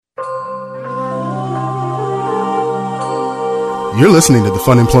You're listening to the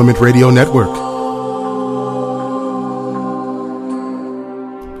Funemployment Radio Network.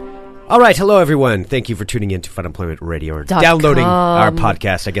 All right, hello everyone. Thank you for tuning in to Funemployment Radio or downloading our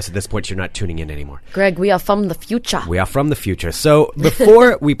podcast. I guess at this point you're not tuning in anymore. Greg, we are from the future. We are from the future. So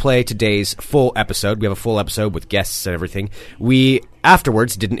before we play today's full episode, we have a full episode with guests and everything. We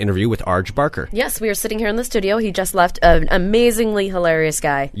afterwards did an interview with Arj Barker. Yes, we are sitting here in the studio. He just left, an amazingly hilarious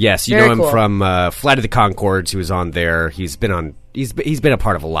guy. Yes, you know him from Flight of the Conchords. He was on there. He's been a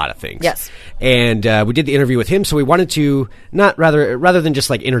part of a lot of things. Yes. And we did the interview with him, so we wanted to rather than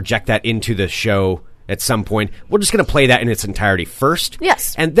just like interject that into the show at some point, we're just going to play that in its entirety first.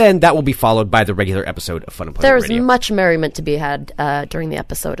 Yes. And then that will be followed by the regular episode of Funemployment Radio. Radio. There's much merriment to be had during the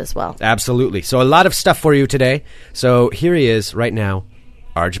episode as well. Absolutely. So a lot of stuff for you today. So here he is right now,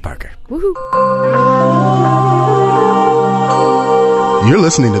 Arj Barker. Woohoo. You're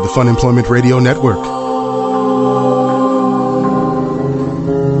listening to the Funemployment Radio Network.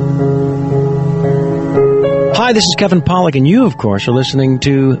 Hi, this is Kevin Pollak, and you, of course, are listening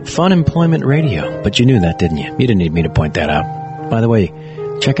to Funemployment Radio. But you knew that, didn't you? You didn't need me to point that out. By the way,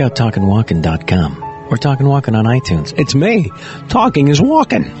 check out Talkin'Walkin.com or Talkin' Walkin' on iTunes. It's me. Talking is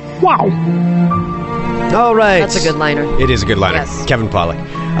walking. Wow. All right. That's a good liner. It is a good liner. Yes. Kevin Pollak.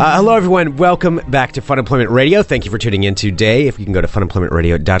 Hello, everyone. Welcome back to Funemployment Radio. Thank you for tuning in today. If you can go to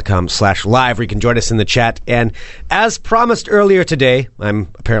funemploymentradio.com/live, where you can join us in the chat. And as promised earlier today, I'm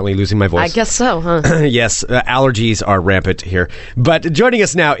apparently losing my voice. I guess so, huh? Yes, allergies are rampant here. But joining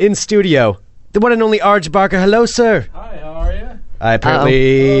us now in studio, the one and only Arj Barker. Hello, sir. Hi, how are you? I apparently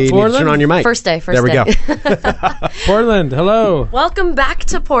need to turn on your mic. First day. There we go. Portland, hello. Welcome back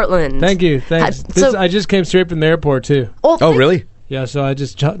to Portland. Thank you, thanks. I just came straight from the airport, too. Oh, really? Yeah, so I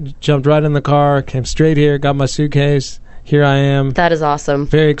just jumped right in the car, came straight here, got my suitcase. Here I am. That is awesome.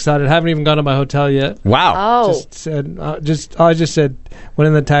 Very excited. Haven't even gone to my hotel yet. Wow. Oh. I just said, went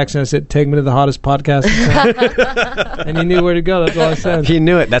in the taxi and I said, take me to the hottest podcast in town. And he knew where to go. That's all I said. He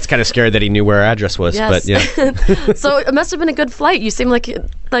knew it. That's kind of scary that he knew where our address was. Yes. But yeah. So it must have been a good flight. You seem like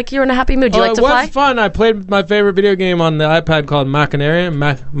you're in a happy mood. Do you like to fly? It was fun. I played my favorite video game on the iPad called Machinarium.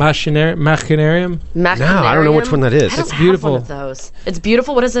 No, I don't know which one that is. It's beautiful. One of those. It's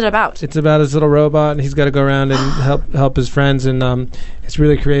beautiful. What is it about? It's about his little robot, and he's got to go around and help his friends, and it's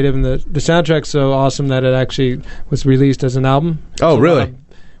really creative. And the soundtrack's so awesome that it actually was released as an album. Oh, really?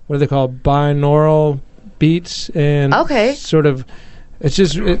 What are they called? Binaural beats, and sort of. It's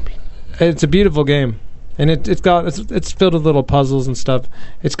just it's a beautiful game. And it's filled with little puzzles and stuff.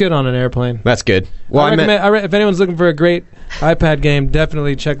 It's good on an airplane. That's good. Well, if anyone's looking for a great iPad game,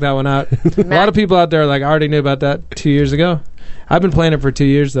 definitely check that one out. A lot of people out there are like, I already knew about that 2 years ago. I've been playing it for 2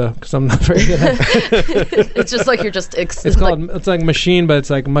 years though, because I'm not very good at it. It's just like you're just. It's like machine, but it's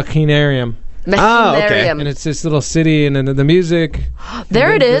like Machinarium. Oh, okay. And it's this little city, and the music.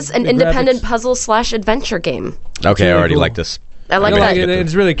 There it is, an independent puzzle/adventure game. Okay, I already cool. like this. I like that.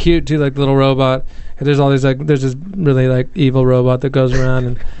 It's really cute too, like the little robot. And there's all these there's this really evil robot that goes around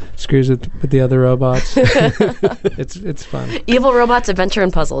and screws with the other robots. It's fun. Evil robots, adventure,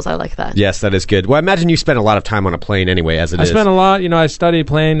 and puzzles. I like that. Yes, that is good. Well, I imagine you spend a lot of time on a plane anyway, as it is. I spend a lot. I study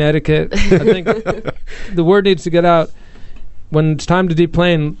plane etiquette. I think the word needs to get out. When it's time to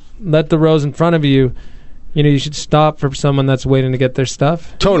deplane, let the rows in front of you. You should stop for someone that's waiting to get their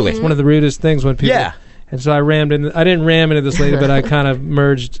stuff. Totally. It's one of the rudest things when people. Yeah. And so I rammed in. I didn't ram into this lady, but I kind of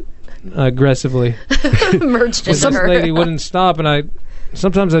merged aggressively. Merged into some her. lady wouldn't stop, and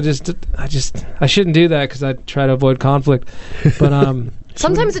sometimes I shouldn't do that because I try to avoid conflict. But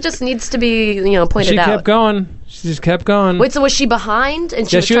sometimes it just needs to be pointed out. She kept going. She just kept going. Wait, so was she behind and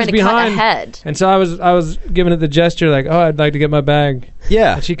she was trying to cut ahead? And so I was giving it the gesture like, oh, I'd like to get my bag.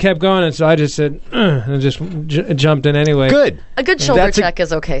 Yeah. And she kept going, and so I just said, and just jumped in anyway. Good. A good shoulder check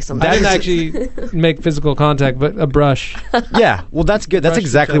is okay sometimes. I didn't actually make physical contact, but a brush. Yeah, well, that's good. That's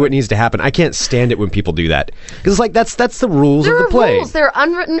exactly what needs to happen. I can't stand it when people do that. Because, that's the rules of the play. There are rules. There are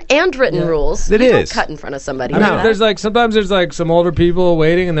unwritten and written rules. It you is. Don't cut in front of somebody. I mean, sometimes there's some older people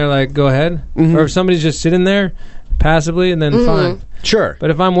waiting, and they're like, go ahead. Mm-hmm. Or if somebody's just sitting there passively, and then fine. Sure.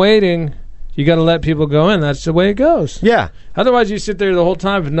 But if I'm waiting, you got to let people go in. That's the way it goes. Yeah. Otherwise, you sit there the whole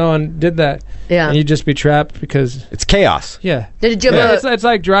time if no one did that. Yeah. And you'd just be trapped because... It's chaos. Yeah. Did you it's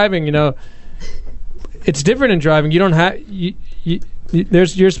like driving, It's different in driving. You don't have...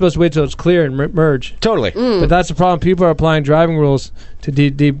 You're supposed to wait till it's clear and merge. Totally. But that's the problem. People are applying driving rules to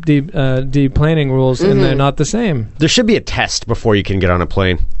deplaning rules, and they're not the same. There should be a test before you can get on a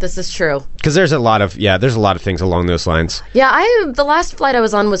plane. This is true. Because there's a lot of things along those lines. Yeah, the last flight I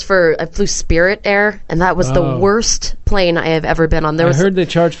was on was I flew Spirit Air, and that was the worst plane I have ever been on. I heard they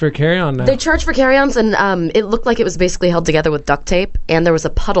charge for carry-on now. They charge for carry-ons, and it looked like it was basically held together with duct tape, and there was a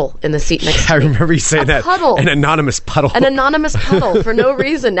puddle in the seat next to me. I remember you saying that. Puddle. An anonymous puddle. An anonymous puddle for no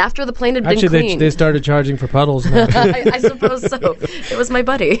reason after the plane had been cleaned. Actually, they started charging for puddles now. I suppose so. It was my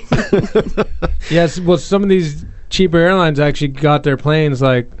buddy. Yes, well, some of these cheaper airlines actually got their planes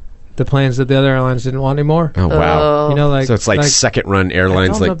like the planes that the other airlines didn't want anymore. Oh, wow. You know, like, so it's like second-run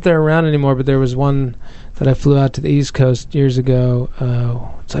airlines. I don't know if they're around anymore, but there was one that I flew out to the East Coast years ago.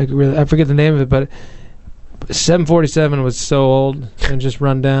 It's like really, I forget the name of it, but 747 was so old and just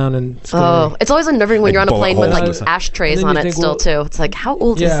run down and scary. Oh, it's always unnerving when Like you're on a plane with bullet like ashtrays on it still too. It's like, how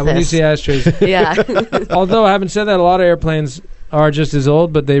old is this? Yeah, when you see ashtrays. Yeah. Although, having said that, a lot of airplanes are just as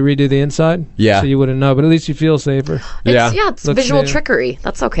old, but they redo the inside. Yeah. So you wouldn't know, but at least you feel safer. It's visual trickery.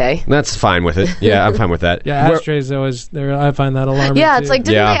 That's okay. That's fine with it. Yeah, I'm fine with that. Yeah, ashtrays always there. I find that alarming. Yeah, too. it's like,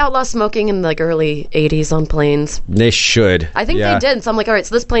 didn't they outlaw smoking in like early 80s on planes? They should. I think they did. So I'm like, all right,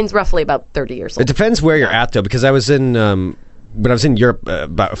 so this plane's roughly about 30 years old. It depends where you're at, though, because I was in when I was in Europe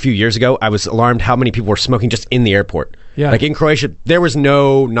about a few years ago, I was alarmed how many people were smoking just in the airport. Yeah. Like in Croatia, there was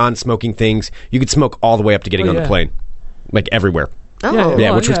no non-smoking things. You could smoke all the way up to getting on the plane, like everywhere. Oh.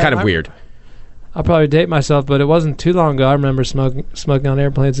 Yeah, which was kind of weird. I'll probably date myself, but it wasn't too long ago. I remember smoking on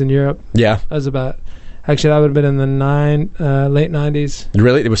airplanes in Europe. Yeah. That was about... Actually, that would have been in the late 90s.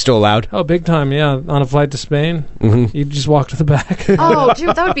 Really? It was still allowed? Oh, big time, yeah. On a flight to Spain, you just walk to the back. Oh,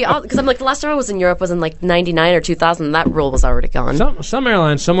 dude, that would be odd. Because I'm like, the last time I was in Europe was in like 99 or 2000, and that rule was already gone. Some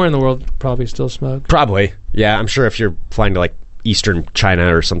airlines somewhere in the world probably still smoke. Probably. Yeah, I'm sure if you're flying to like Eastern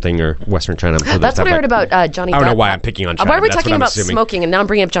China or something, or Western China. I'm sure that's what I heard about Johnny Depp. I don't know why I'm picking on China. Why are we talking about smoking, and now I'm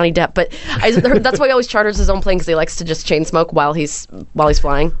bringing up Johnny Depp? But that's why he always charters his own plane, because he likes to just chain smoke while he's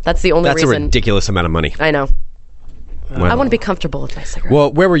flying. That's the only reason. That's a ridiculous amount of money. I know. I want to be comfortable with my cigarette.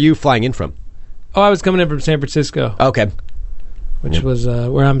 Well, where were you flying in from? Oh, I was coming in from San Francisco. Okay. Which was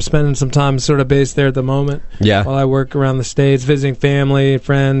where I'm spending some time sort of based there at the moment. Yeah. While I work around the States, visiting family,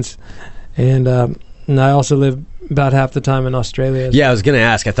 friends, and I also live about half the time in Australia. Yeah, I was going to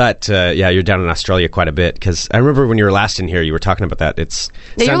ask. I thought, you're down in Australia quite a bit, because I remember when you were last in here, you were talking about that.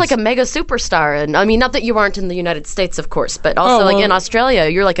 You're like a mega superstar, and I mean, not that you aren't in the United States, of course, but also in Australia,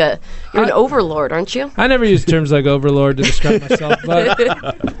 you're an overlord, aren't you? I never use terms like overlord to describe myself,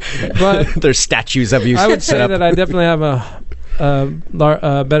 but there's statues of you. I would say that I definitely have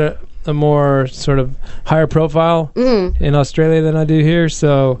a more sort of higher profile in Australia than I do here.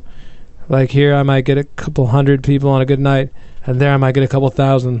 So, like here, I might get a couple hundred people on a good night, and there I might get a couple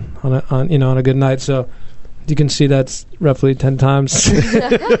thousand on a good night. So you can see that's roughly 10 times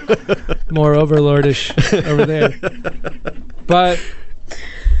more overlordish over there. But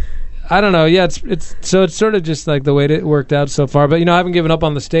I don't know. Yeah, it's sort of just like the way it worked out so far. But I haven't given up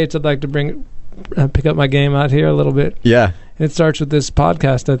on the States. I'd like to pick up my game out here a little bit. Yeah. It starts with this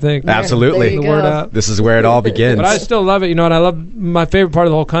podcast, I think. Absolutely. The word out. This is where it all begins. But I still love it, and I love my favorite part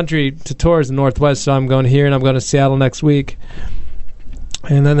of the whole country to tour is the Northwest. So I'm going here, and I'm going to Seattle next week,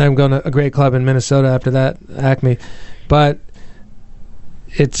 and then I'm going to a great club in Minnesota after that, Acme. But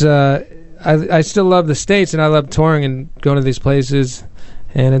it's I still love the States, and I love touring and going to these places,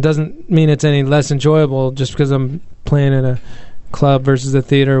 and it doesn't mean it's any less enjoyable just because I'm playing in a club versus a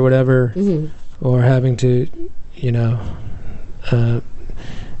theater or whatever, or having to,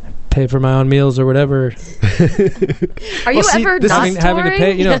 pay for my own meals or whatever. Are you ever not having to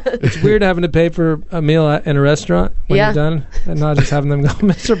pay? It's weird having to pay for a meal in a restaurant when you're done, and not just having them go,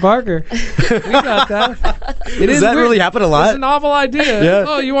 Mr. Parker, we got that. Does that really happen a lot? It's a novel idea. Yeah.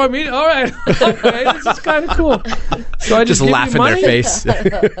 Oh, you want me? All right. Okay, this is kind of cool. So I just laugh in their face.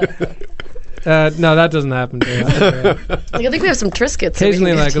 No, that doesn't happen. I think we have some Triscuits.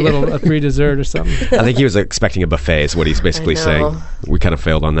 Occasionally, like a free dessert or something. I think he was expecting a buffet, is what he's basically saying. We kind of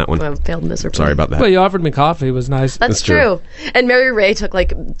failed on that one. I failed miserably. Sorry about that. Well, you offered me coffee. It was nice. That's true. And Mary Ray took I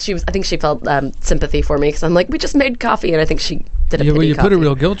think she felt sympathy for me, because I'm like, we just made coffee, and I think she did a pity you coffee. Put a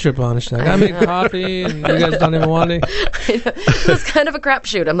real guilt trip on it. She's like, I made coffee, and you guys don't even want any. It was kind of a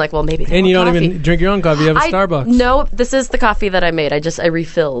crapshoot. I'm like, well, maybe. And you don't even drink your own coffee. You have a Starbucks. No, this is the coffee that I made. I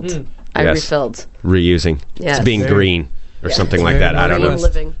refilled. Refilled. Reusing. Yes. It's being green or something like that. I don't know.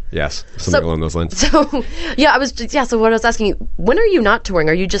 Living. Yes, something along those lines. So, so what I was asking, when are you not touring?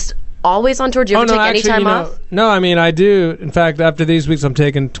 Are you just always on tour? Do you ever take any time off? No, I mean, I do. In fact, after these weeks, I'm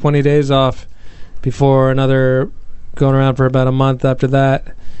taking 20 days off before another going around for about a month after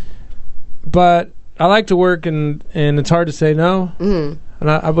that. But I like to work, and it's hard to say no. Mm-hmm. And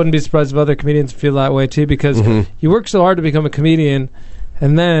I wouldn't be surprised if other comedians feel that way, too, because you work so hard to become a comedian,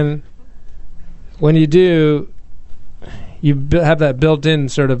 and then when you do, you have that built-in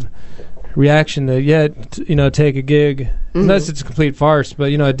sort of reaction to take a gig, unless it's a complete farce.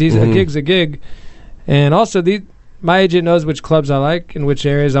 But a gig's a gig, and also my agent knows which clubs I like and which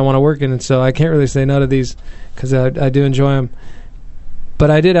areas I want to work in, and so I can't really say no to these because I do enjoy them. But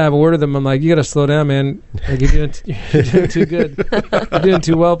I did have a word with him. I'm like, you got to slow down, man. Like, you're doing too good. You're doing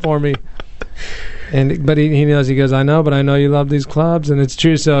too well for me. But he knows. He goes, I know, but I know you love these clubs, and it's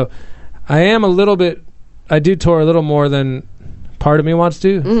true. So I am a little bit. I do tour a little more than part of me wants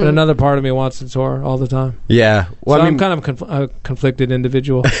to, but another part of me wants to tour all the time. Yeah. Well, so I'm kind of a conflicted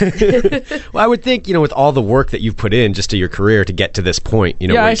individual. Well, I would think, with all the work that you've put in just to your career to get to this point, where you can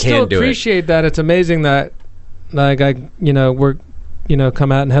do it. Yeah, I still appreciate that. It's amazing that, like, I, work,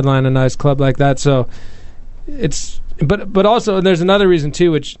 come out and headline a nice club like that. So it's, but also there's another reason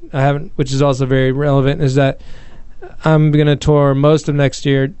too, which is also very relevant, is that I'm going to tour most of next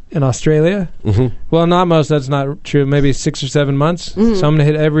year in Australia. Mm-hmm. Well, not most. That's not true. Maybe 6 or 7 months. Mm-hmm. So I'm going to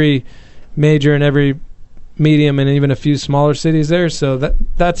hit every major and every medium and even a few smaller cities there. So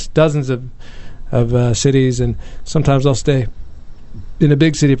that's dozens of cities, and sometimes I'll stay in a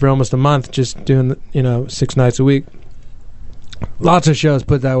big city for almost a month, just doing 6 nights a week. Lots of shows,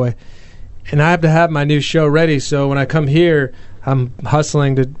 put it that way. And I have to have my new show ready. So when I come here, I'm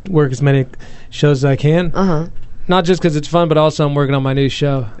hustling to work as many shows as I can. Uh-huh. Not just because it's fun, but also I'm working on my new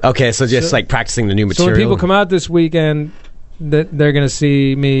show. Okay, so just like practicing the new material. So when people come out this weekend, they're going to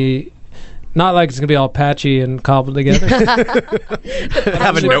see me, not like it's going to be all patchy and cobbled together.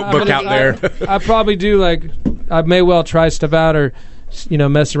 Have a notebook out there. I probably do, I may well try stuff out or,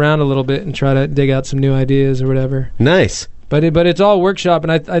 mess around a little bit and try to dig out some new ideas or whatever. Nice. But it's all workshop,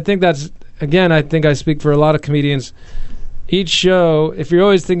 and I think that's, again, I think I speak for a lot of comedians. Each show, if you're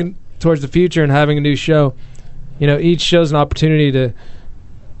always thinking towards the future and having a new show, each show's an opportunity to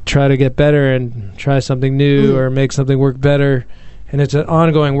try to get better and try something new or make something work better, and it's an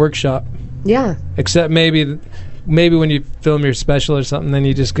ongoing workshop. Yeah. Except maybe when you film your special or something, then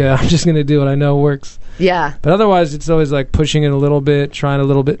you just go, I'm just going to do what I know works. Yeah. But otherwise, it's always like pushing it a little bit, trying a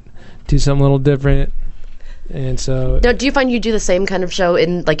little bit, do something a little different. And so, now, do you find you do the same kind of show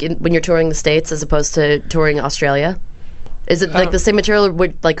when you're touring the States as opposed to touring Australia? Is it the same material,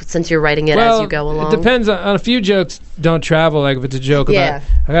 or since you're writing it as you go along? It depends on a few jokes. Don't travel. Like if it's a joke about,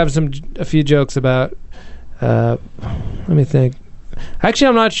 I have a few jokes about. Let me think. Actually,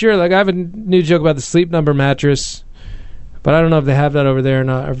 I'm not sure. Like I have a new joke about the Sleep Number mattress, but I don't know if they have that over there or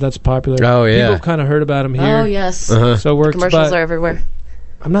not, or if that's popular. Oh yeah, people have kind of heard about them here. Oh yes, so it works. Commercials are everywhere.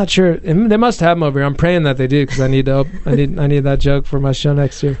 I'm not sure. They must have them over here. I'm praying that they do because I need that joke for my show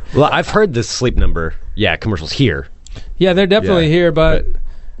next year. Well, I've heard this Sleep Number, commercials here. Yeah, they're definitely here, but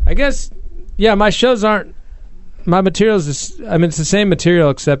I guess, my shows aren't. My materials it's the same material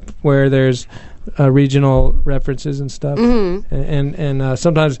except where there's regional references and stuff, and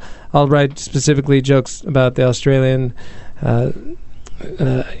sometimes I'll write specifically jokes about the Australian,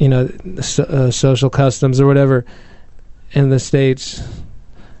 social customs or whatever in the States.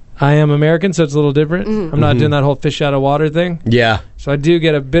 I am American, so it's a little different. I'm not doing that whole fish out of water thing. Yeah. So I do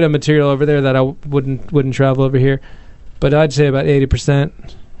get a bit of material over there that I wouldn't travel over here. But I'd say about 80%.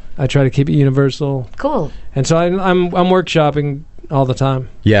 I try to keep it universal. Cool. And so I'm workshopping all the time.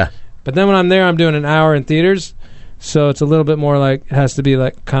 Yeah. But then when I'm there, I'm doing an hour in theaters, so it's a little bit more like it has to be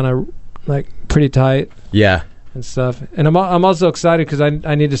like kind of like pretty tight. Yeah. And stuff. And I'm also excited because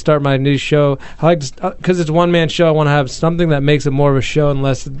I need to start my new show. I like because it's a one-man show. I want to have something that makes it more of a show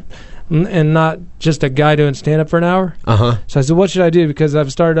and not just a guy doing stand-up for an hour. Uh-huh. So I said, what should I do? Because I've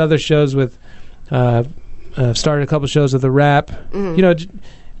started other shows with, I've started a couple shows with a rap.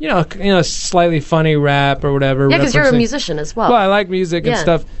 Slightly funny rap or whatever. Yeah, because you're a musician as well. Well, I like music and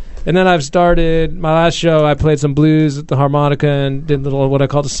stuff. And then I've started my last show. I played some blues with the harmonica and did little what I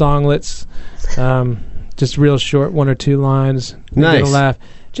call the songlets. Just real short, 1 or 2 lines. Nice. Get a laugh.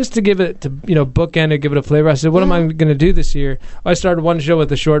 Just to give it, bookend it, give it a flavor. I said, what am I going to do this year? I started one show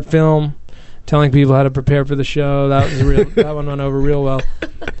with a short film, telling people how to prepare for the show. That was that one went over real well.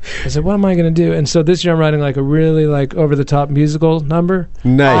 I said, what am I going to do? And so this year I'm writing like a really over-the-top musical number.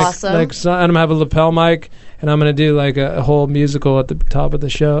 Nice. Awesome. And I'm going to have a lapel mic, and I'm going to do like a whole musical at the top of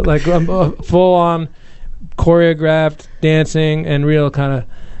the show. Like full-on choreographed dancing and real kind of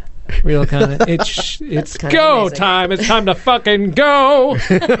it's go time. It's time to fucking go.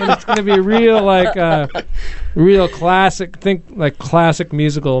 And it's going to be real real classic. Think like classic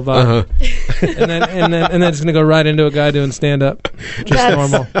musical vibe, and then it's gonna go right into a guy doing stand up, just That's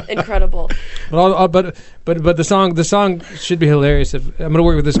normal. Incredible. But the song should be hilarious. I'm gonna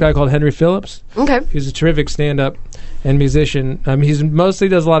work with this guy called Henry Phillips. Okay. He's a terrific stand up and musician. He's mostly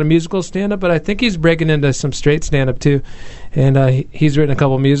does a lot of musical stand up, but I think he's breaking into some straight stand up too. And he's written a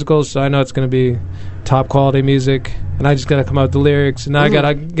couple musicals, so I know it's going to be top quality music. And I just got to come up with the lyrics, and now I got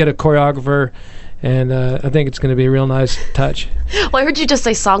to get a choreographer. And I think it's going to be a real nice touch. Well, I heard you just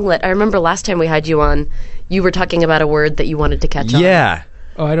say songlet. I remember last time we had you on, you were talking about a word that you wanted to catch on. Yeah.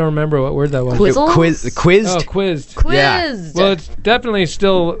 Oh, I don't remember what word that was. Quizzles? Quizzed? Oh, quizzed. Quizzed. Yeah. Well, it's definitely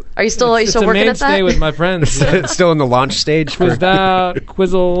still... Are you still it's working at that? It's a mainstay with my friends. It's still in the launch stage. Quizzed out,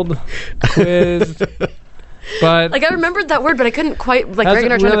 quizzled, quizzed. But like, I remembered that word, but I couldn't quite, like, hasn't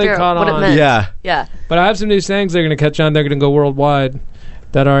Reagan or trying to really figure caught out what it on. meant. Yeah. Yeah. But I have some new sayings they're going to catch on. They're going to go worldwide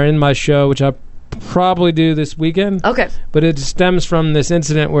that are in my show, which I probably do this weekend. Okay. But it stems from this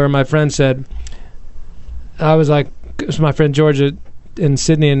incident where my friend said, I was like, it was my friend Georgia in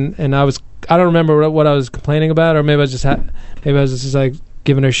Sydney, and I don't remember what I was complaining about, or maybe I was just like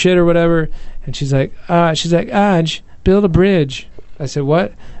giving her shit or whatever. And she's like, Aj, build a bridge. I said,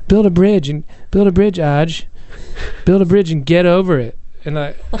 what? Build a bridge, Aj. Build a bridge and get over it. And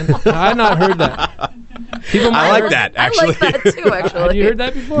I had not heard that. I like that, actually. I like that, too, actually. Have you heard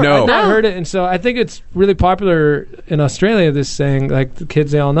that before? No. I've not heard it, and so I think it's really popular in Australia, this saying. Like, the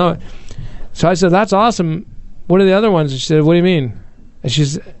kids, they all know it. So I said, that's awesome. What are the other ones? And she said, what do you mean? And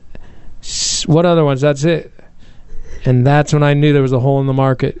she's, what other ones? That's it. And that's when I knew there was a hole in the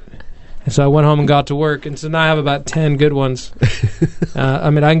market. And so I went home and got to work, and so now I have about 10 good ones. I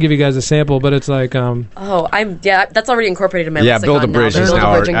mean, I can give you guys a sample, but it's like... that's already incorporated in my Yeah, lexicon build a bridge now. is Build a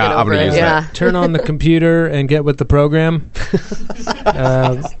now bridge and get I'm over going to it. use Yeah. that. Turn on the computer and get with the program.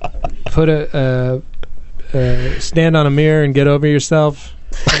 Put stand on a mirror and get over yourself.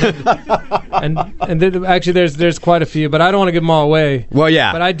 and then, actually, there's quite a few, but I don't want to give them all away. Well,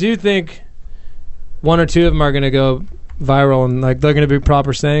 yeah. But I do think one or two of them are going to go viral, and like they're going to be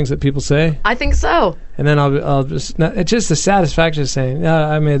proper sayings that people say. I think so. And then I'll just, it's just the satisfaction of saying, yeah,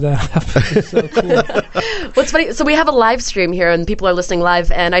 I made that happen. It's so cool. What's funny, so we have a live stream here, and people are listening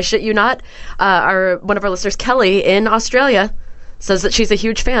live, and I shit you not, one of our listeners, Kelly, in Australia, says that she's a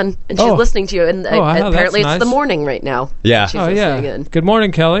huge fan, and she's listening to you, and apparently it's the morning right now. Yeah. She's listening in. Good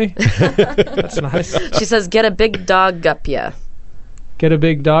morning, Kelly. That's nice. She says, get a big dog up ya. Get a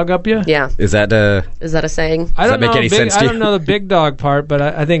big dog up you? Yeah. Is that a saying? I don't make any sense to I you? don't know the big dog part, but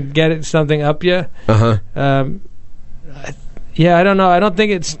I think get it something up you. Uh-huh. Yeah, I don't know. I don't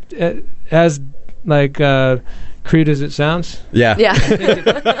think it's as like crude as it sounds. Yeah. Yeah.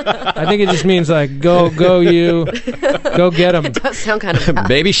 I think it just means like go you, go get them. It does sound kind of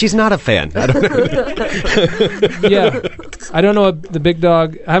Maybe she's not a fan. I don't know. Yeah, I don't know what the big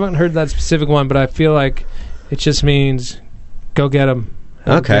dog. I haven't heard that specific one, but I feel like it just means go get them.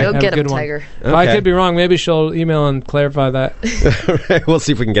 Okay. Go get him, Tiger. Okay. I could be wrong. Maybe she'll email and clarify that. We'll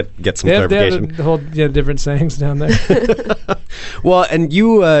see if we can get some They have clarification. the whole different sayings down there. Well, and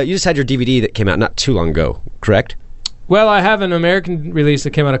you just had your DVD that came out not too long ago, correct? Well, I have an American release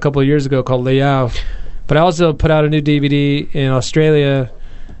that came out a couple of years ago called JEDIDIAH, but I also put out a new DVD in Australia.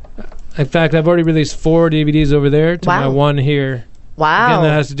 In fact, I've already released 4 DVDs over there to my one here. Wow. Again,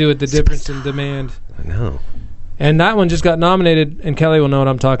 that has to do with the difference in demand. I know. And that one just got nominated, and Kelly will know what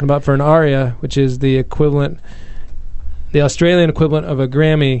I'm talking about, for an ARIA, which is the equivalent, the Australian equivalent of a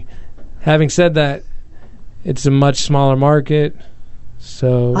Grammy. Having said that, it's a much smaller market,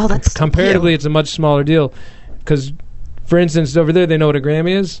 so comparatively it's a much smaller deal. Because, for instance, over there they know what a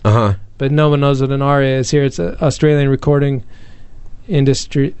Grammy is, but no one knows what an ARIA is. Here it's an Australian Recording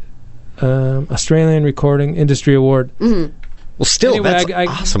Industry Award. Mm-hmm. Well, still, anyway, that's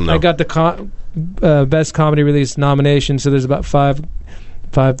awesome, though. I got the Best Comedy Release nomination, so there's about five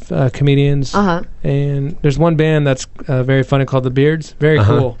comedians. And there's one band that's very funny called The Beards. Very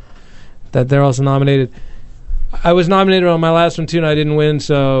cool. That they're also nominated. I was nominated on my last one, too, and I didn't win,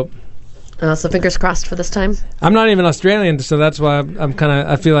 so... so fingers crossed for this time. I'm not even Australian, so that's why I'm kind of...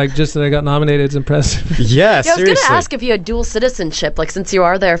 I feel like just that I got nominated is impressive. Yeah, I was going to ask if you had dual citizenship, like since you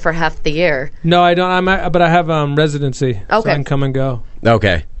are there for half the year. No, I don't. But I have residency, so I can come and go.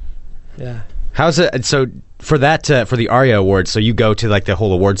 Okay. Yeah. How's it? So for that, for the ARIA Awards, so you go to like the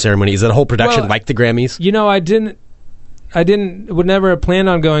whole award ceremony. Is that a whole production like the Grammys? You know, would never have planned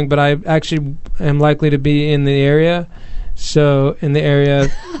on going, but I actually am likely to be in the area. So in the area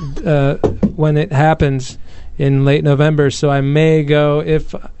when it happens in late November, so I may go.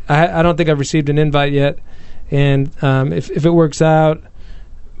 If I don't think I've received an invite yet, and if it works out,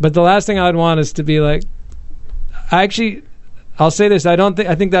 but the last thing I'd want is to be like I'll say this. I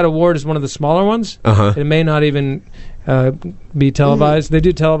think that award is one of the smaller ones. It may not even be televised. They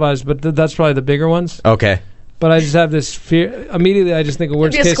do televise, but that's probably the bigger ones. Okay. But I just have this fear. Immediately, I just think of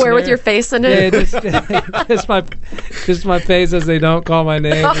worst case square scenario. with your face in it. Yeah, just my face as they don't call my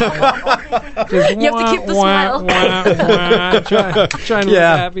name. You have to keep the smile. Trying to look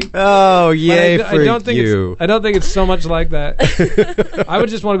happy. Oh, yay for you. I don't think it's so much like that. I would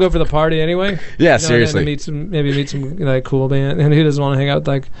just want to go for the party anyway. Yeah, seriously. Meet some like cool band. And who doesn't want to hang out with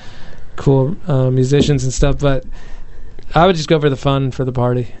like cool musicians and stuff? But I would just go for the fun, for the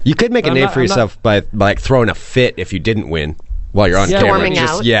party. You could make a name for yourself by like throwing a fit if you didn't win while you're on camera. Storming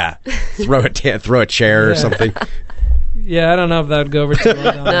out. Throw a chair or something. Yeah, I don't know if that would go over too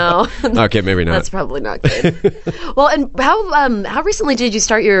No. well. Okay, maybe not. That's probably not good. Well, and how recently did you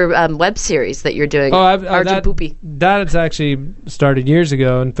start your web series that you're doing? That's actually started years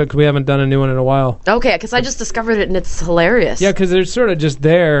ago. In fact, we haven't done a new one in a while. Okay, because I just discovered it and it's hilarious. Yeah, because they're sort of just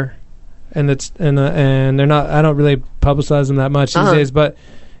there. And they're not. I don't really publicize them that much these days.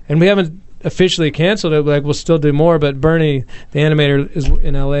 And we haven't officially canceled it. Like we'll still do more. But Bernie, the animator, is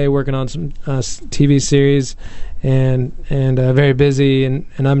in LA working on some TV series, and very busy. And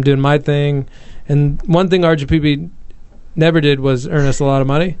I'm doing my thing. And one thing RGPB never did was earn us a lot of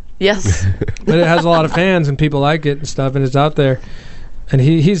money. Yes, but it has a lot of fans and people like it and stuff, and it's out there. And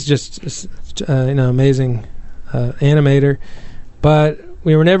he's just amazing animator, but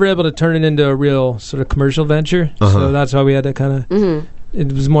we were never able to turn it into a real sort of commercial venture, so that's why we had to kind of...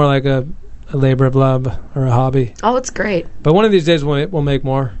 It was more like a labor of love or a hobby. Oh, it's great. But one of these days we'll make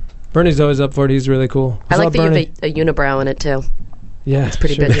more. Bernie's always up for it. He's really cool. I like that you have a unibrow in it, too. Yeah, it's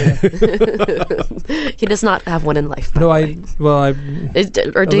pretty big. He does not have one in life. No, or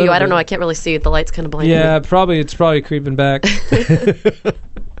do you? I don't know. I can't really see. The light's kind of blinding. Yeah, it's probably creeping back.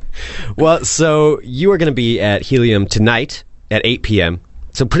 Well, so you are going to be at Helium tonight at 8 p.m.,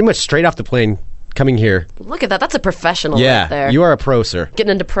 so pretty much straight off the plane, coming here. Look at that. That's a professional right there. You are a pro, sir.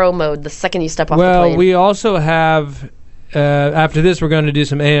 Getting into pro mode the second you step off the plane. Well, we also have, after this, we're going to do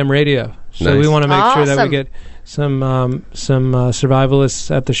some AM radio. So we want to make sure that we get some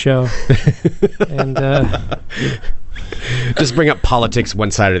survivalists at the show. And just bring up politics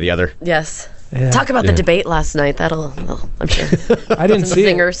one side or the other. Yes. Yeah. Talk about the debate last night. I'm sure. I didn't see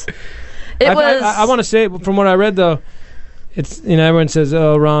zingers. I want to say, from what I read, though, it's everyone says,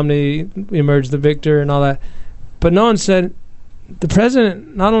 "Oh, Romney emerged the victor" and all that, but no one said the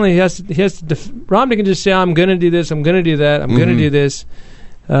president. Not only Romney can just say, "I'm going to do this, I'm going to do that, I'm going to do this."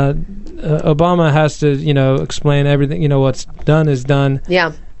 Obama has to, explain everything. What's done is done.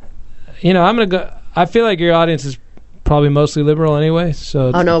 Yeah. I'm going to go. I feel like your audience is probably mostly liberal anyway.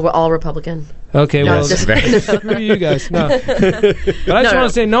 So. Oh no, we're all Republican. Okay, well, screw you guys. No, but I just want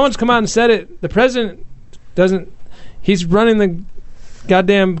to say, no one's come out and said it. The president doesn't. He's running the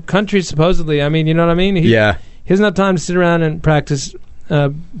goddamn country, supposedly. I mean, you know what I mean? He doesn't have time to sit around and practice,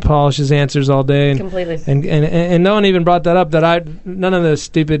 polish his answers all day. Completely. And no one even brought that up. None of the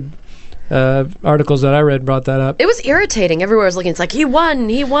stupid articles that I read brought that up. It was irritating. Everywhere was looking. It's like, he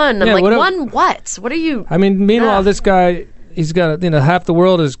won. I'm won what? What are you... I mean, meanwhile, this guy... He's got, half the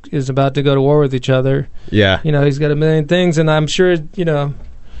world is about to go to war with each other. Yeah. He's got a million things, and I'm sure,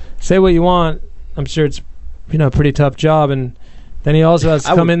 say what you want. I'm sure it's, a pretty tough job, and then he also has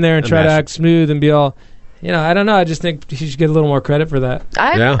to come in there and try to act smooth and be all, I don't know. I just think he should get a little more credit for that.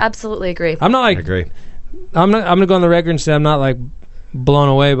 I absolutely agree. I'm not like, I agree. I'm gonna go on the record and say I'm not like blown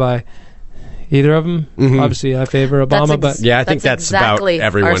away by either of them. Mm-hmm. Obviously, I favor Obama, but I think that's exactly about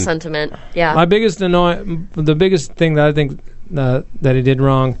everyone. Our sentiment. Yeah. The biggest thing that I think that he did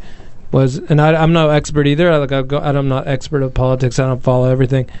wrong was, and I'm no expert either. I'm not expert of politics. I don't follow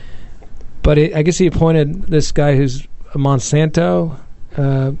everything, but I guess he appointed this guy who's a Monsanto,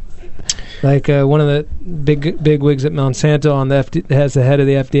 one of the big wigs at Monsanto on the as the head of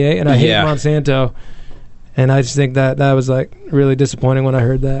the FDA, and I hate Monsanto, and I just think that was like really disappointing when I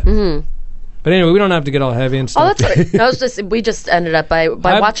heard that. Mm-hmm. But anyway, we don't have to get all heavy and stuff. Oh, that's right. We just ended up by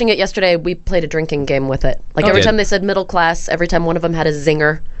watching it yesterday. We played a drinking game with it. Like every time they said middle class, every time one of them had a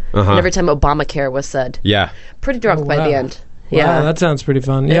zinger, and every time Obamacare was said. Yeah, pretty drunk by the end. Wow, yeah, that sounds pretty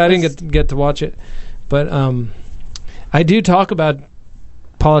fun. Yeah, I didn't get to watch it, but I do talk about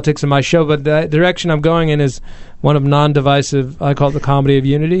politics in my show. But the direction I'm going in is one of non-divisive. I call it the comedy of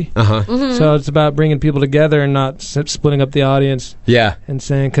unity. Mm-hmm. So it's about bringing people together and not splitting up the audience. Yeah, and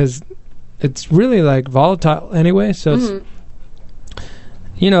saying because. It's really like volatile anyway, so it's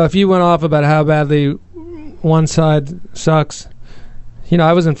if you went off about how badly one side sucks,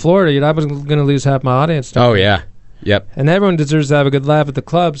 I was in Florida, I was going to lose half my audience. Oh yeah, yep. And everyone deserves to have a good laugh at the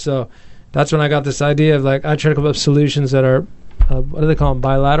club, so that's when I got this idea of like I try to come up with solutions that are what do they call them?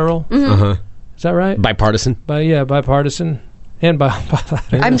 Bilateral. Mm-hmm. Is that right? Bipartisan. Bipartisan and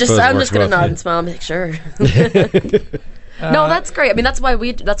bilateral. I'm just gonna nod and smile and make sure. No, that's great. I mean, that's what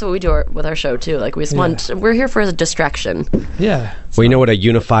we do with our show too. Like we're here for a distraction. Yeah. Well, you know what a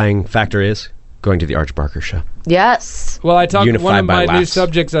unifying factor is? Going to the Arch Barker show. Yes. Well, one of my new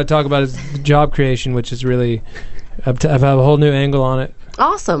subjects I talk about is job creation, which is really I've a whole new angle on it.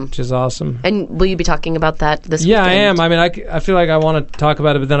 Awesome. Which is awesome. And will you be talking about that this weekend? Yeah, I am. I mean, I feel like I want to talk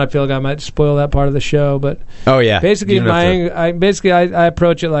about it, but then I feel like I might spoil that part of the show. But basically, I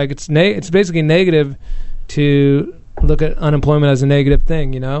approach it like it's basically negative to look at unemployment as a negative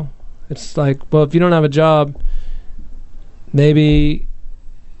thing. You know, it's like, well, if you don't have a job, maybe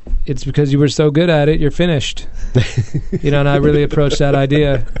it's because you were so good at it, you're finished. You know, and I really approach that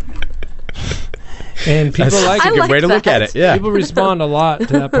idea. And people like it. That's a good way to look at it. Yeah. People respond a lot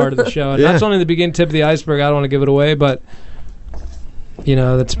to that part of the show. And that's only the beginning tip of the iceberg. I don't want to give it away, but you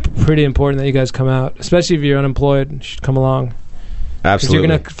know, that's pretty important that you guys come out, especially if you're unemployed. You should come along. Absolutely. You're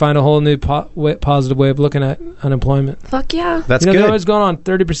going to find a whole new positive way of looking at unemployment. Fuck yeah. That's good. They're always going on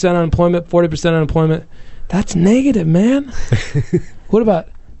 30% unemployment, 40% unemployment. That's negative, man. What about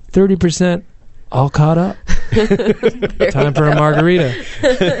 30% all caught up? Time for a margarita.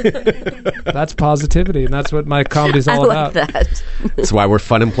 That's positivity, and that's what my comedy's all about. I like that. That's why we're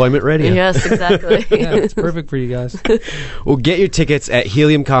Funemployment Radio. Yes, exactly. Yeah, it's perfect for you guys. Well, get your tickets at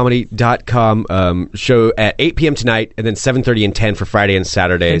heliumcomedy.com. Show at 8 p.m. tonight, and then 7:30 and 10 for Friday and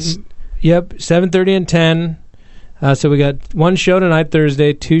Saturdays. Yep, 7:30 and 10. So we got one show tonight,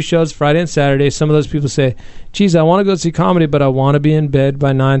 Thursday, 2 shows Friday and Saturday. Some of those people say, geez, I want to go see comedy, but I want to be in bed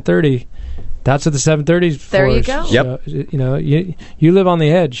by 9:30. That's what the 7:30 is for. There you go. Yep. So, you know, you live on the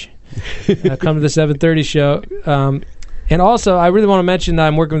edge. Come to the 7:30 show. And also, I really want to mention that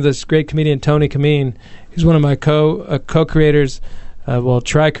I'm working with this great comedian, Tony Kameen. He's one of my co-creators,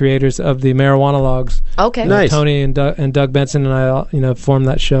 tri-creators of the Marijuana Logs. Okay. Nice. Tony and Doug Benson and I, formed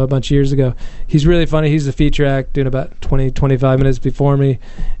that show a bunch of years ago. He's really funny. He's a feature act, doing about 20, 25 minutes before me.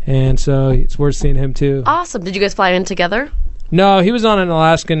 And so it's worth seeing him, too. Awesome. Did you guys fly in together? No, he was on an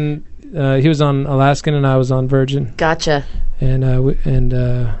Alaskan... he was on Alaskan and I was on Virgin. Gotcha. And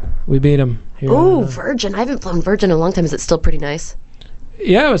we beat him. Ooh, Virgin. I haven't flown Virgin in a long time. Is it still pretty nice?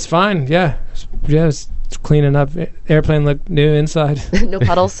 Yeah, it was fine. Yeah. It's cleaning up. Airplane looked new inside. No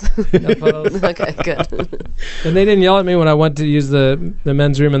puddles? No puddles. Okay, good. And they didn't yell at me when I went to use the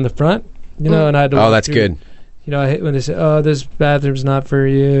men's room in the front. And I had to that's good. I hate when they say, "Oh, this bathroom's not for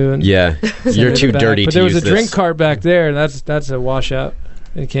you." And yeah, you're too dirty to use this. But there was a drink cart back there, and that's a washout.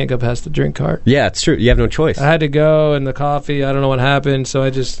 You can't go past the drink cart. Yeah, it's true. You have no choice. I had to go, and the coffee, I don't know what happened, so I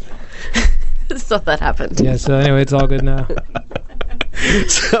just... So that happened. Yeah, so anyway, it's all good now.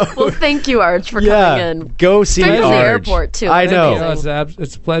 Well, thank you, Arch, for coming in. Go see Arch. From the airport, too. I know.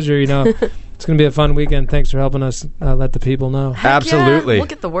 It's a pleasure, It's going to be a fun weekend. Thanks for helping us let the people know. Absolutely. Yeah, we'll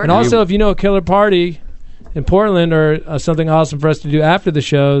get the word out. And also, if you know a killer party in Portland or something awesome for us to do after the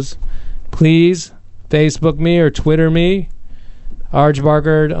shows, please Facebook me or Twitter me. Arch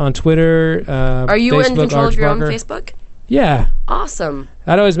Barker on Twitter. Are you Facebook, in control Arch of your Barker. own Facebook? Yeah. Awesome.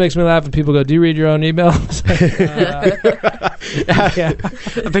 That always makes me laugh when people go, do you read your own emails? I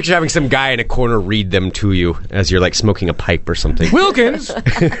picture having some guy in a corner read them to you as you're smoking a pipe or something. Wilkins!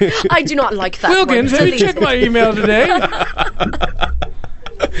 I do not like that. Wilkins, have you checked my email today?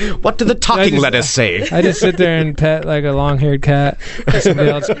 What do the talking letters say? I just sit there and pet like a long-haired cat. Somebody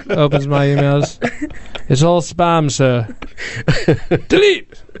else opens my emails. It's all spam, sir.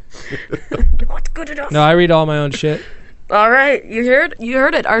 Delete! Not good enough. No, I read all my own shit. All right, you heard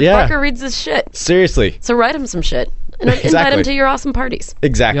it. Arch Barker reads his shit. Seriously. So write him some shit. And invite him to your awesome parties.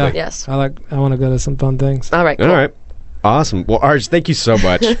 Exactly. Yeah. Yes. I want to go to some fun things. All right, cool. All right. Awesome. Well, Arch, thank you so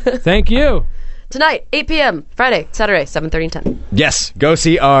much. Thank you. Tonight, 8 p.m., Friday, Saturday, 7:30 and 10. Yes, go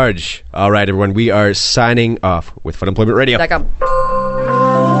see Arch. All right, everyone, we are signing off with Funemployment Radio.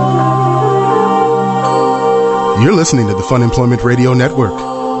 You're listening to the Funemployment Radio Network.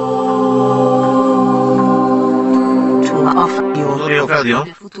 The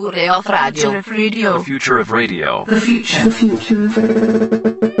future of radio. The future of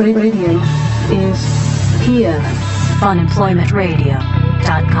radio is here.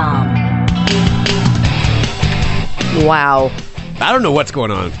 Funemploymentradio.com. Wow. I don't know what's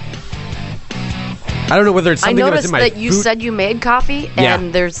going on. I don't know whether it's something that was in my I noticed that you said you made coffee,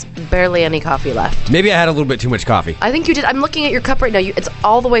 and there's barely any coffee left. Maybe I had a little bit too much coffee. I think you did. I'm looking at your cup right now. It's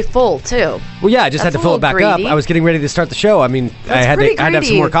all the way full, too. Well, yeah, I just had to fill it back up. I was getting ready to start the show. I mean, I had to have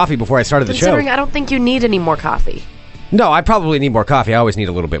some more coffee before I started the show. I don't think you need any more coffee. No, I probably need more coffee. I always need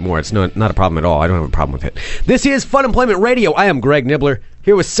a little bit more. It's not a problem at all. I don't have a problem with it. This is Fun Employment Radio. I am Greg Nibbler,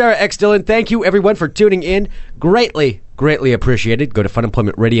 here with Sarah X. Dillon. Thank you, everyone, for tuning in. Greatly appreciated. Go to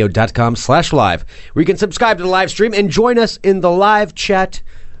funemploymentradio.com/live, where you can subscribe to the live stream and join us in the live chat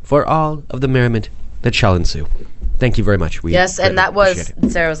for all of the merriment that shall ensue. Thank you very much. Yes, and that was,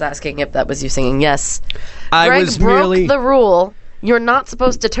 Sarah was asking if that was you singing. Yes. Greg was broke the rule. You're not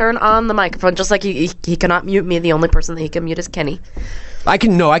supposed to turn on the microphone, just like he cannot mute me. The only person that he can mute is Kenny. I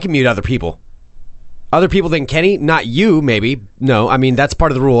can mute other people. Other people than Kenny? Not you, maybe. No, I mean, that's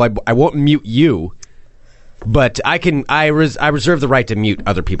part of the rule. I won't mute you, but I reserve the right to mute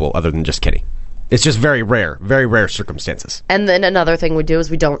other people other than just Kenny. It's just very rare circumstances. And then another thing we do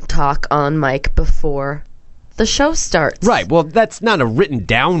is we don't talk on mic before the show starts. Right, well, that's not a written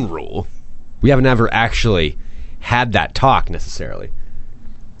down rule. We haven't ever actually had that talk necessarily.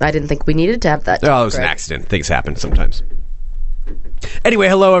 I didn't think we needed to have that talk. Oh, it was an accident. Things happen sometimes. Anyway,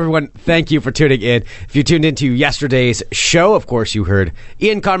 hello everyone. Thank you for tuning in. If you tuned into yesterday's show, of course you heard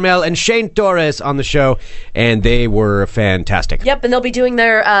Ian Carmel and Shane Torres on the show, and they were fantastic. Yep, and they'll be doing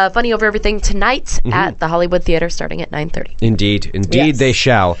their Funny Over Everything tonight at the Hollywood Theater starting at 9:30. Indeed, yes. They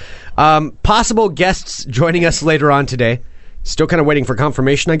shall. Possible guests joining us later on today. Still kind of waiting for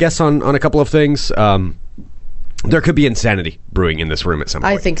confirmation, I guess, on a couple of things. There could be insanity brewing in this room at some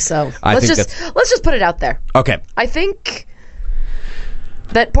point. I think so. Let's just put it out there. Okay. I think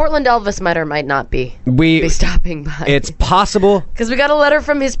that Portland Elvis might or might not be stopping by. It's possible. Because we got a letter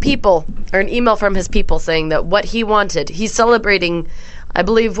from his people, or an email from his people, saying that what he wanted, he's celebrating, I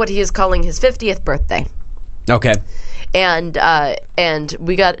believe, what he is calling his 50th birthday. Okay. And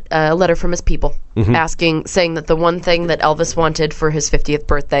we got a letter from his people saying that the one thing that Elvis wanted for his 50th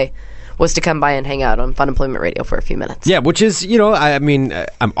birthday was to come by and hang out on Fun Employment Radio for a few minutes. Yeah, which is, I mean,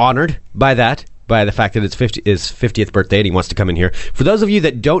 I'm honored by that, by the fact that it's his 50th birthday and he wants to come in here. For those of you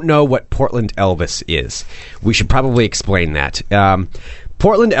that don't know what Portland Elvis is, we should probably explain that.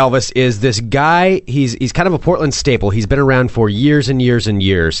 Portland Elvis is this guy, he's kind of a Portland staple. He's been around for years and years and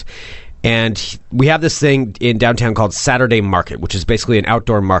years. And we have this thing in downtown called Saturday Market, which is basically an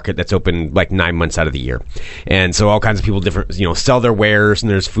outdoor market that's open like 9 months out of the year. And so all kinds of people sell their wares,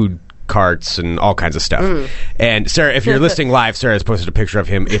 and there's food carts and all kinds of stuff. And Sarah, if you're listening live, Sarah has posted a picture of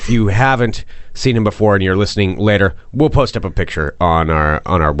him. If you haven't seen him before and you're listening later, we'll post up a picture on our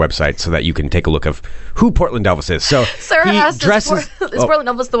website so that you can take a look of who Portland Elvis is. So Sarah asked, is Portland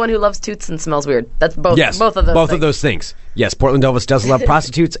Elvis the one who loves toots and smells weird? That's both. Yes, both of those things. Yes, Portland Elvis does love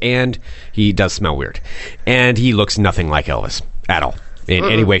prostitutes and he does smell weird, and he looks nothing like Elvis at all. In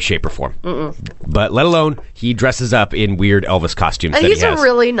any way, shape, or form. But let alone, he dresses up in weird Elvis costumes. And he's a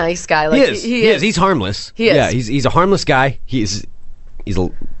really nice guy. Like, he is. He's harmless. He is. Yeah, he's a harmless guy. He's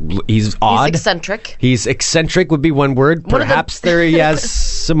odd. He's eccentric. He's eccentric would be one word. Perhaps he has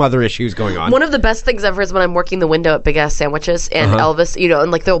some other issues going on. One of the best things ever is when I'm working the window at Big Ass Sandwiches and Elvis,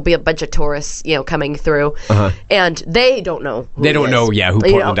 and like there'll be a bunch of tourists, coming through, and they don't know. Who Portland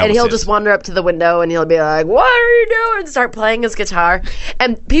Elvis is. And he'll just wander up to the window and he'll be like, "What are you doing?" and start playing his guitar,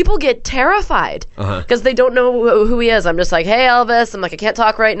 and people get terrified because they don't know who he is. I'm just like, "Hey, Elvis," I'm like, "I can't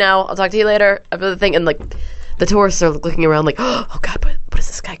talk right now. I'll talk to you later." After the thing, and like, the tourists are looking around like, "Oh God, what is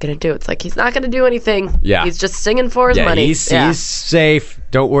this guy going to do?" It's like, he's not going to do anything. Yeah. He's just singing for his money. He's safe.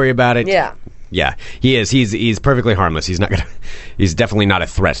 Don't worry about it. Yeah. Yeah, he is. He's perfectly harmless. He's definitely not a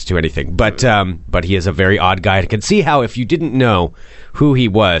threat to anything. But he is a very odd guy. I can see how if you didn't know who he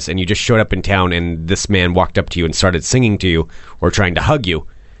was and you just showed up in town and this man walked up to you and started singing to you or trying to hug you,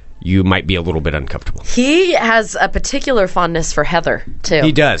 you might be a little bit uncomfortable. He has a particular fondness for Heather, too.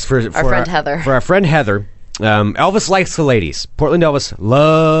 He does. For our friend Heather. For our friend Heather. Elvis likes the ladies. Portland Elvis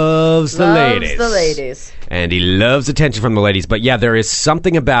loves the ladies. And he loves attention from the ladies. But yeah, there is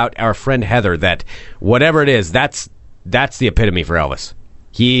something about our friend Heather that, whatever it is, that's the epitome for Elvis.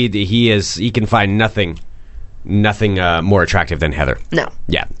 He can find nothing more attractive than Heather. No.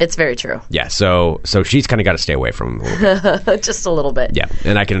 Yeah. It's very true. Yeah, so she's kind of got to stay away from him a little bit. Just a little bit. Yeah,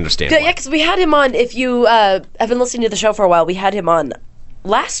 and I can understand. Yeah, because we had him on, if you have been listening to the show for a while, we had him on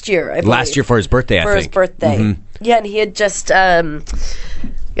last year, I believe. Last year for his birthday, I think. For his birthday. Yeah, and he had just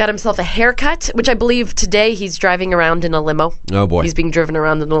got himself a haircut, which I believe today he's driving around in a limo. Oh, boy. He's being driven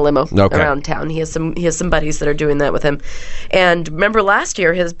around in a limo around town. He has some buddies that are doing that with him. And remember last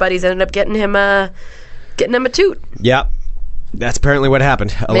year, his buddies ended up getting him a toot. Yeah. That's apparently what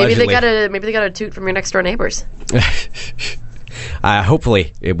happened, allegedly. Maybe they got a toot from your next door neighbors.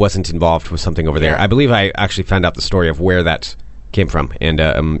 Hopefully it wasn't involved with something over there. I believe I actually found out the story of where that came from, and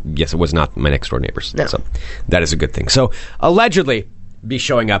yes, it was not my next door neighbors. No. So that is a good thing. So allegedly be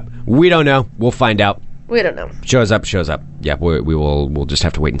showing up. We don't know. We'll find out. We don't know. Shows up. Yeah, we'll just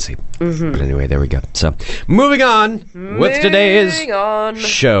have to wait and see. Mm-hmm. But anyway, there we go. So, moving on with today's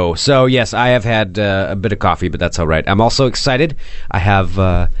show. So, yes, I have had a bit of coffee, but that's all right. I'm also excited. I have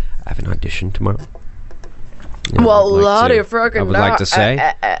an audition tomorrow. I would like to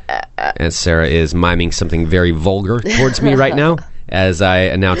say, as Sarah is miming something very vulgar towards me right now, as I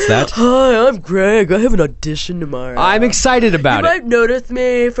announce that. Hi, I'm Greg. I have an audition tomorrow. I'm excited about it. You might notice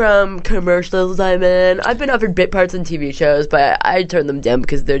me from commercials I'm in. I've been offered bit parts in TV shows, but I turn them down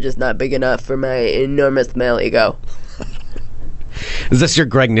because they're just not big enough for my enormous male ego. Is this your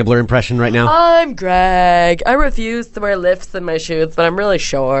Greg Nibbler impression right now? I'm Greg. I refuse to wear lifts in my shoes, but I'm really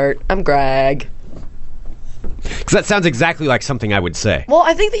short. I'm Greg. Because that sounds exactly like something I would say. Well,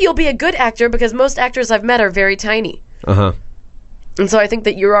 I think that you'll be a good actor because most actors I've met are very tiny. Uh-huh. And so I think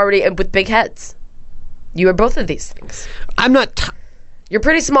that you're already with big heads. You are both of these things. I'm not... You're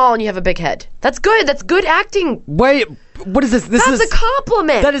pretty small and you have a big head. That's good. That's good acting. Wait, what is this? That's a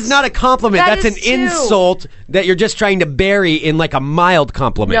compliment. That is not a compliment. That's an insult that you're just trying to bury in like a mild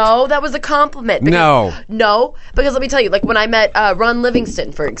compliment. No, that was a compliment. No, because let me tell you, like when I met Ron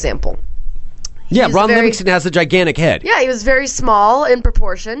Livingston, for example. Yeah, Ron Livingston has a gigantic head. Yeah, he was very small in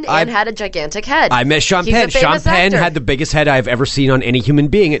proportion and had a gigantic head. I met Sean Penn. Sean Penn had the biggest head I've ever seen on any human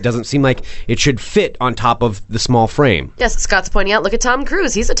being. It doesn't seem like it should fit on top of the small frame. Yes, Scott's pointing out, look at Tom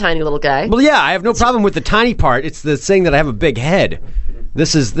Cruise. He's a tiny little guy. Well, yeah, I have no problem with the tiny part. It's the saying that I have a big head.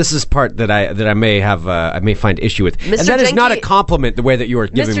 This is part that I may have I may find issue with, and that is not a compliment. The way that you are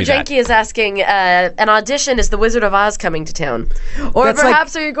giving me that. Mr. Jenke is asking, an audition: is the Wizard of Oz coming to town, or that's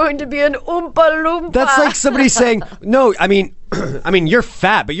perhaps are you going to be an Oompa Loompa? That's like somebody saying, no. I mean, you're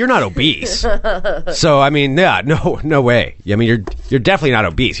fat, but you're not obese. So I mean, yeah, no way. I mean, you're definitely not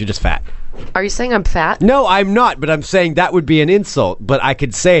obese. You're just fat. Are you saying I'm fat? No, I'm not. But I'm saying that would be an insult. But I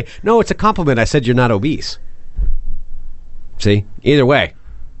could say, no, it's a compliment. I said you're not obese. See? Either way,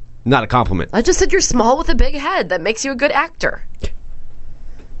 not a compliment. I just said you're small with a big head. That makes you a good actor.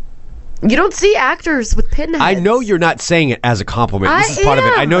 You don't see actors with pinheads. I know you're not saying it as a compliment. This is part of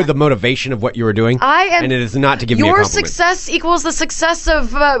it. I know the motivation of what you were doing. And it is not to give me a compliment. Your success equals the success of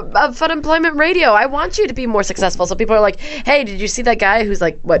Funemployment Radio. I want you to be more successful. So people are like, hey, did you see that guy who's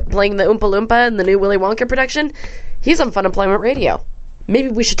like, playing the Oompa Loompa in the new Willy Wonka production? He's on Funemployment Radio. Maybe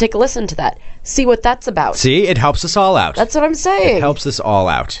we should take a listen to that. See what that's about. See, it helps us all out. That's what I'm saying. It helps us all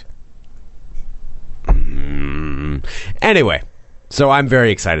out. Anyway, so I'm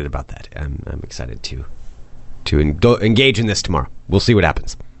very excited about that. I'm excited to engage in this tomorrow. We'll see what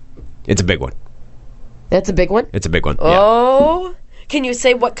happens. It's a big one. That's a big one? It's a big one. Oh. Yeah. Can you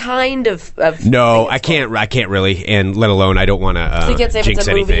say what kind of No, I can't really, and let alone I don't want to so you can't say jinx if it's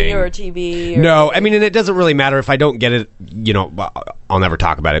a anything. movie or a TV or No, I mean, and it doesn't really matter if I don't get it, I'll never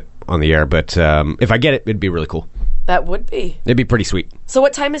talk about it on the air, but if I get it, it'd be really cool. That would be. It'd be pretty sweet. So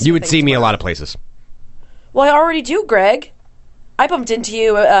what time is you would see tomorrow? me a lot of places. Well, I already do, Greg. I bumped into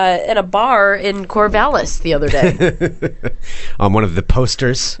you in a bar in Corvallis the other day. On one of the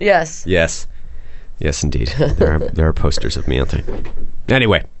posters? Yes. Yes, indeed. There are posters of me out there.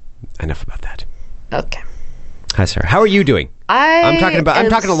 Anyway, enough about that. Okay. Hi, Sarah. How are you doing? I'm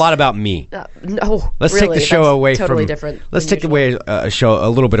talking a lot about me. No, let's really, take the show away totally from. Different. Let's take the show a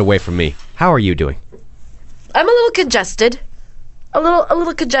little bit away from me. How are you doing? I'm a little congested. A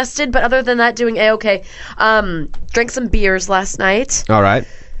little congested, but other than that, doing A-okay. Drank some beers last night. All right.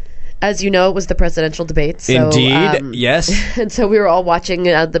 As you know, it was the presidential debates. So, indeed, yes. And so we were all watching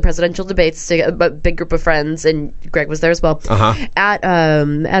the presidential debates, a big group of friends, and Greg was there as well, at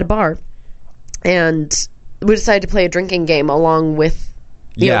a bar. And we decided to play a drinking game along with,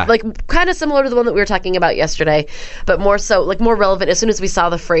 you know, like kind of similar to the one that we were talking about yesterday, but more so, like more relevant. As soon as we saw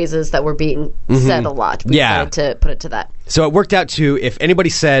the phrases that were being said a lot, we decided to put it to that. So it worked out to, if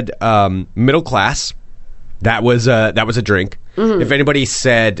anybody said middle class, that was a drink. Mm-hmm. If anybody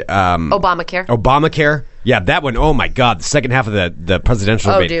said Obamacare, yeah, that one. Oh my God, the second half of the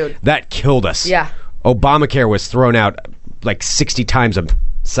presidential debate, dude, that killed us. Yeah, Obamacare was thrown out like 60 times a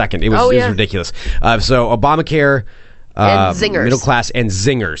second. It was ridiculous. So Obamacare, and zingers. middle class, and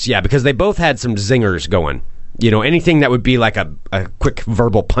zingers. Yeah, because they both had some zingers going. You know, anything that would be like a quick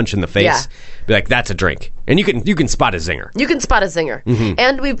verbal punch in the face, be like, that's a drink. And you can spot a zinger. You can spot a zinger. Mm-hmm.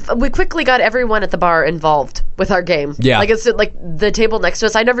 And we quickly got everyone at the bar involved with our game. Yeah. Like, it's like the table next to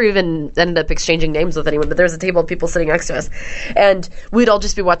us. I never even ended up exchanging names with anyone, but there's a table of people sitting next to us. And we'd all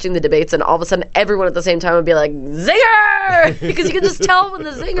just be watching the debates, and all of a sudden, everyone at the same time would be like, zinger! Because you could just tell when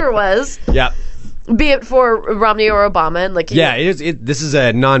the zinger was. Yeah. Be it for Romney or Obama, and like this is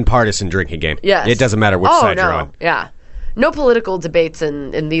a nonpartisan drinking game. Yes. It doesn't matter which side you're on. Yeah, no political debates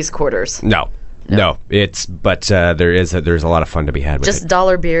in these quarters. No, No, there's a lot of fun to be had with it. Just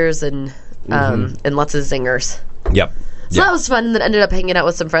dollar beers and lots of zingers. Yep. So that was fun, and then ended up hanging out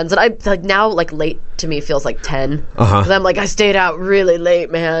with some friends. And I now late to me feels like 10. Because I'm I stayed out really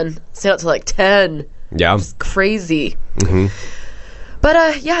late, man. Stayed out till 10. Yeah. It's crazy. Mm-hmm.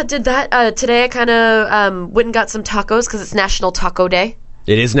 But did that. Today I kind of went and got some tacos because it's National Taco Day.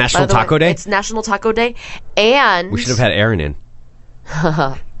 It is National Taco Day? It's National Taco Day. And we should have had Aaron in.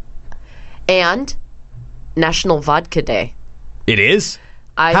 And National Vodka Day. It is?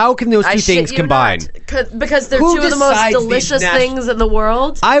 How can those two things combine? Because they're two of the most delicious things in the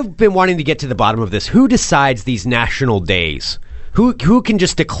world. I've been wanting to get to the bottom of this. Who decides these national days? Who can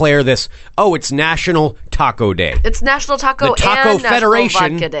just declare this? Oh, it's National Taco Day. It's National Taco the Taco and Federation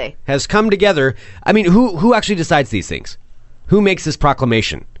National Vodka Day has come together. I mean, who actually decides these things? Who makes this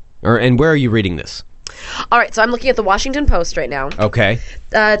proclamation? And where are you reading this? All right, so I'm looking at the Washington Post right now. Okay.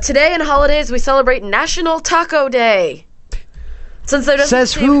 Today and holidays, we celebrate National Taco Day. Since there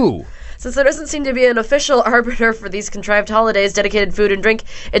doesn't seem to be an official arbiter for these contrived holidays, dedicated food and drink,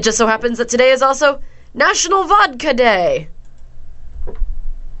 it just so happens that today is also National Vodka Day.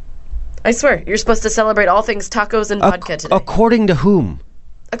 I swear, you're supposed to celebrate all things tacos and vodka today. According to whom?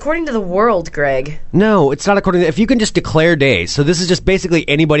 According to the world, Greg. No, it's not according to... If you can just declare days, so this is just basically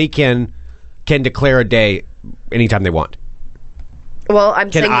anybody can declare a day anytime they want. Well,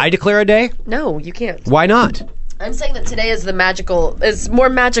 Can I declare a day? No, you can't. Why not? I'm saying that today is more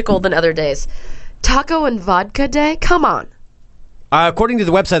magical than other days. Taco and Vodka Day? Come on. According to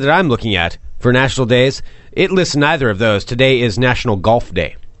the website that I'm looking at for national days, it lists neither of those. Today is National Golf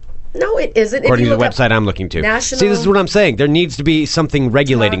Day. No, it isn't. According to the website I'm looking to. See, this is what I'm saying. There needs to be something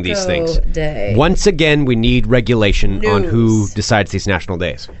regulating these things. Day. Once again, we need regulation on who decides these national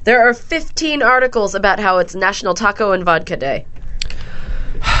days. There are 15 articles about how it's National Taco and Vodka Day.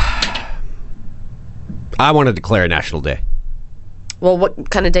 I want to declare a national day. Well,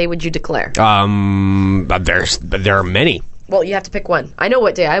 what kind of day would you declare? There are many. Well, you have to pick one. I know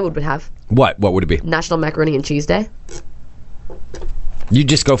what day I would have. What would it be? National Macaroni and Cheese Day. You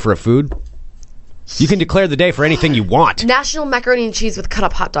just go for a food? You can declare the day for anything you want. National Macaroni and Cheese with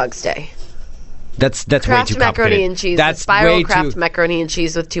cut-up hot dogs Day. That's way too complicated. Macaroni and cheese. That's Spiral Craft macaroni and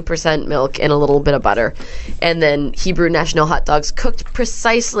cheese with 2% milk and a little bit of butter. And then Hebrew National hot dogs cooked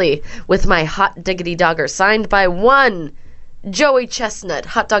precisely with my hot diggity dogger, signed by one Joey Chestnut,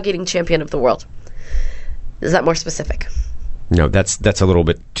 hot dog eating champion of the world. Is that more specific? No, that's a little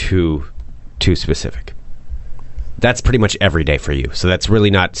bit too specific. That's pretty much every day for you. So that's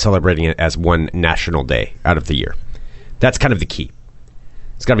really not celebrating it as one national day out of the year. That's kind of the key.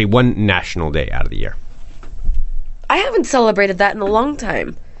 It's got to be one national day out of the year. I haven't celebrated that in a long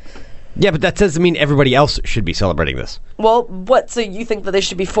time. Yeah, but that doesn't mean everybody else should be celebrating this. Well, what? So you think that they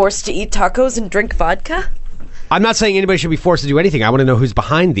should be forced to eat tacos and drink vodka? I'm not saying anybody should be forced to do anything. I want to know who's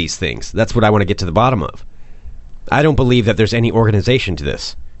behind these things. That's what I want to get to the bottom of. I don't believe that there's any organization to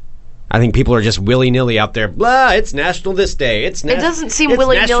this. I think people are just willy-nilly out there. Blah, it's national this day. It doesn't seem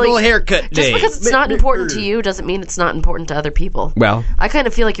willy-nilly. National haircut day. Just because it's not important to you doesn't mean it's not important to other people. Well, I kind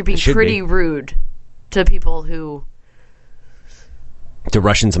of feel like you're being pretty rude to people who... To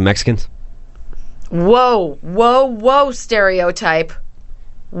Russians and Mexicans? Whoa, stereotype.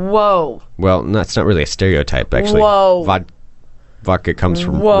 Whoa. Well, no, it's not really a stereotype, actually. Whoa. Vodka comes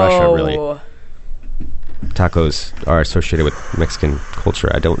from Russia, really. Tacos are associated with Mexican culture.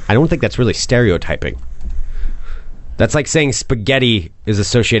 I don't think that's really stereotyping. That's like saying spaghetti is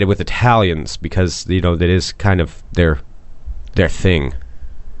associated with Italians because, that is kind of their thing.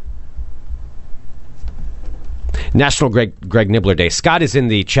 National Greg Nibbler Day. Scott is in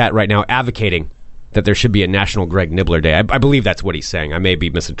the chat right now advocating that there should be a National Greg Nibbler Day. I believe that's what he's saying. I may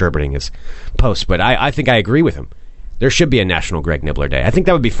be misinterpreting his post, but I think I agree with him. There should be a National Greg Nibbler Day. I think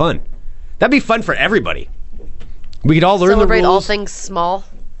that would be fun. That'd be fun for everybody. We could all learn the rules. Celebrate all things small?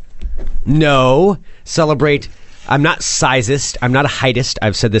 No. Celebrate... I'm not sizist. I'm not a heightist.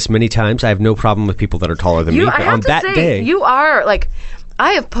 I've said this many times. I have no problem with people that are taller than me. But on that day... You are,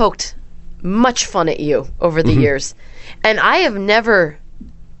 I have poked much fun at you over the years. And I have never...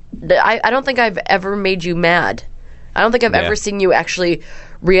 I don't think I've ever made you mad. I don't think I've ever seen you actually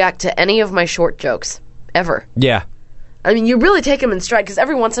react to any of my short jokes. Ever. Yeah. I mean, you really take them in stride, because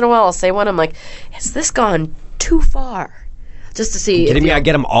every once in a while I'll say one, I'm like, has this gone too far? Just to see. Kidding me? I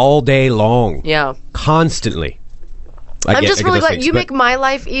get them all day long. Yeah. Constantly. I'm just really glad you make my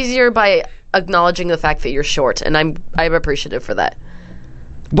life easier by acknowledging the fact that you're short, and I'm appreciative for that.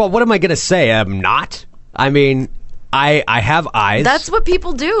 Well, what am I going to say? I'm not. I mean, I have eyes. That's what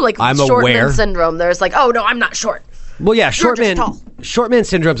people do, like I'm short aware. man syndrome. There's like, oh, no, I'm not short. Well, yeah, short man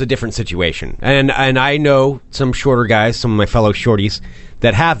syndrome's a different situation. And I know some shorter guys, some of my fellow shorties,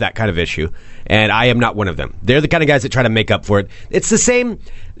 that have that kind of issue. And I am not one of them. They're the kind of guys that try to make up for it. It's the same.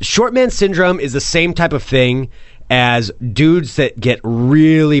 Short man syndrome is the same type of thing as dudes that get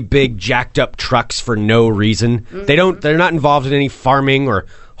really big, jacked up trucks for no reason. Mm-hmm. They're not involved in any farming or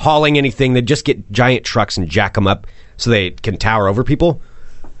hauling anything. They just get giant trucks and jack them up so they can tower over people.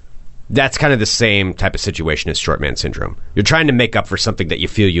 That's kind of the same type of situation as short man syndrome. You're trying to make up for something that you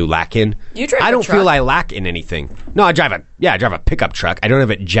feel you lack in. I don't feel I lack in anything. No, I drive a pickup truck. I don't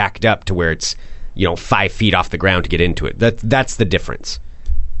have it jacked up to where it's 5 feet off the ground to get into it. That's the difference.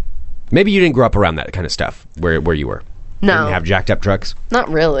 Maybe you didn't grow up around that kind of stuff where you were. No, didn't have jacked up trucks. Not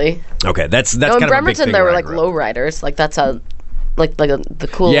really. Okay, that's no, kind in of a big thing. Bremerton there were like lowriders. Like that's how. Like the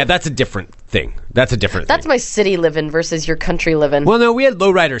cool... Yeah, that's a different thing. That's my city living versus your country living. Well, no, we had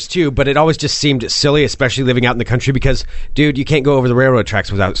lowriders too, but it always just seemed silly, especially living out in the country, because, dude, you can't go over the railroad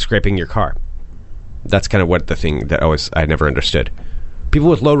tracks without scraping your car. That's kind of what the thing that I never understood. People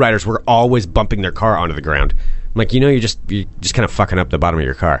with lowriders were always bumping their car onto the ground. I'm like, you're just kind of fucking up the bottom of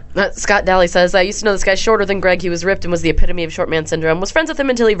your car. Scott Daly says, I used to know this guy shorter than Greg. He was ripped and was the epitome of short man syndrome. Was friends with him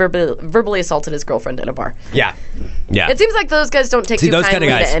until he verbally assaulted his girlfriend in a bar. Yeah. It seems like those guys don't take too kindly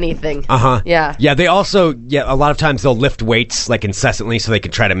to anything. Uh-huh. Yeah. Yeah, they also, a lot of times they'll lift weights, like, incessantly so they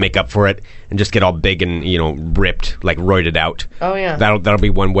can try to make up for it and just get all big and, ripped, like, roided out. Oh, yeah. That'll be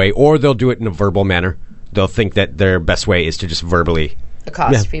one way. Or they'll do it in a verbal manner. They'll think that their best way is to just verbally...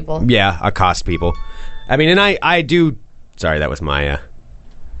 accost people. Yeah, accost people. I mean, and I do... Sorry, that was my...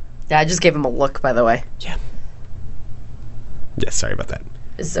 Yeah, I just gave him a look, by the way. Yeah. Yeah, sorry about that.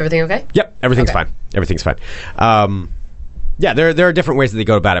 Is everything okay? Yep, everything's fine. Everything's fine. Yeah, there are different ways that they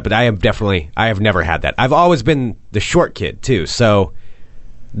go about it, but I have never had that. I've always been the short kid, too, so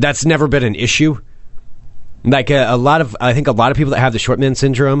that's never been an issue. Like, I think a lot of people that have the short man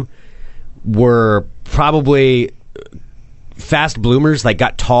syndrome were probably fast bloomers, like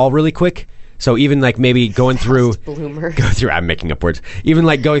got tall really quick. So even like maybe going through, I'm making up words. Even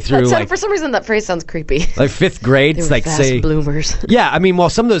like going through, for some reason that phrase sounds creepy. Like fifth grade, it's like fast bloomers. Yeah, I mean,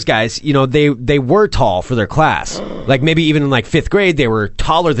 well, some of those guys, they were tall for their class. Like maybe even in like fifth grade, they were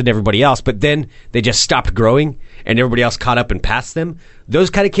taller than everybody else, but then they just stopped growing and everybody else caught up and passed them.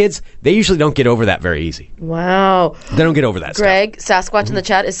 Those kind of kids, they usually don't get over that very easy. Wow. They don't get over that Greg, Sasquatch in the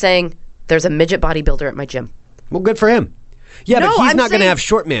chat is saying, there's a midget bodybuilder at my gym. Well, good for him. Yeah, no, but he's not going to have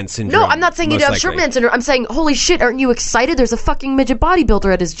short man syndrome. No, I'm not saying he'd have short man syndrome. I'm saying, holy shit, aren't you excited? There's a fucking midget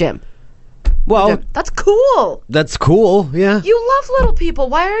bodybuilder at his gym. Well, that's cool. That's cool, yeah. You love little people.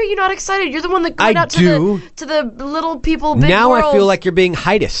 Why are you not excited? You're the one that goes out to the little people big now world. I feel like you're being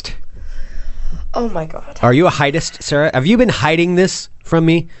heightist. Oh my god. Are you a heightist, Sarah? Have you been hiding this from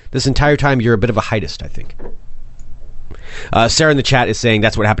me this entire time? You're a bit of a heightist, I think. Sarah in the chat is saying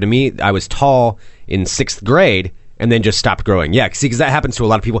that's what happened to me. I was tall in 6th grade and then just stopped growing. Yeah, because that happens to a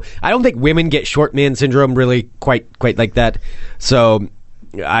lot of people. I don't think women get short man syndrome really quite like that. So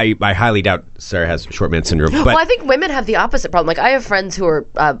I highly doubt Sarah has short man syndrome. But well, I think women have the opposite problem. Like I have friends who are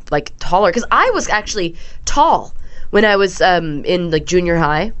like taller because I was actually tall when I was in like junior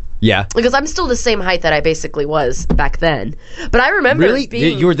high. Yeah. Because I'm still the same height that I basically was back then. But I remember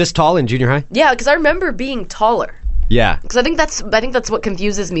being... You were this tall in junior high? Yeah, because I remember being taller. Yeah. Because I think that's what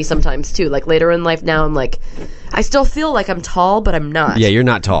confuses me sometimes, too. Like, later in life now, I'm like... I still feel like I'm tall, but I'm not. Yeah, you're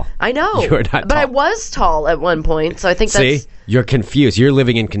not tall. I know. You're not tall. But I was tall at one point, so I think that's... See? You're confused. You're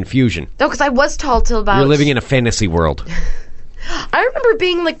living in confusion. No, because I was tall till about... You're living in a fantasy world. I remember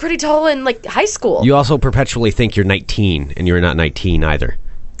being, like, pretty tall in, like, high school. You also perpetually think you're 19, and you're not 19 either.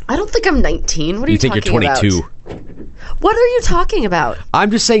 I don't think I'm 19. What are you talking about? You think you're 22. What are you talking about? I'm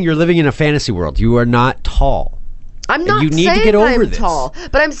just saying you're living in a fantasy world. You are not tall. I'm not saying you need saying to get over I'm this. Tall,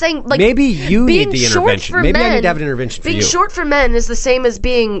 but I'm saying like maybe you need the intervention. Maybe I need to have an intervention for you. Being short for men is the same as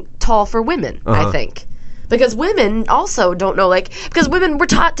being tall for women, I think. Because women also don't know, like, because women were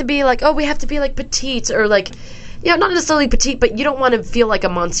taught to be like, oh, we have to be like petite or like, not necessarily petite, but you don't want to feel like a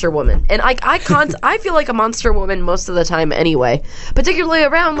monster woman. And I feel like a monster woman most of the time anyway, particularly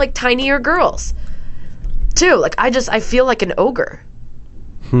around like tinier girls, too. Like I feel like an ogre.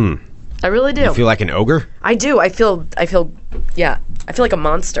 I really do. You feel like an ogre? I do. I feel like a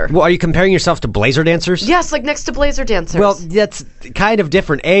monster. Well, are you comparing yourself to blazer dancers? Yes, like next to blazer dancers. Well, that's kind of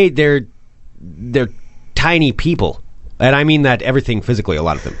different. They're tiny people. And I mean that everything physically, a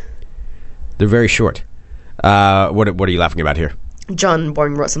lot of them. They're very short. What are you laughing about here? John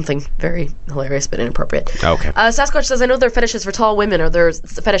Boring wrote something very hilarious but inappropriate. Okay. Sasquatch says, I know there are fetishes for tall women, or there's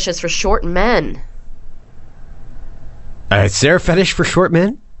fetishes for short men. Is there a fetish for short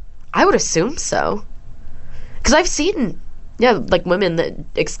men? I would assume so. Because I've seen, like women that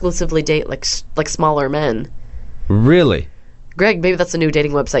exclusively date like smaller men. Really? Greg, maybe that's a new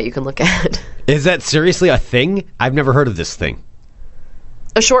dating website you can look at. Is that seriously a thing? I've never heard of this thing.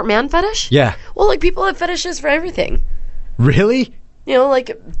 A short man fetish? Yeah. Well, like, people have fetishes for everything. Really? You know,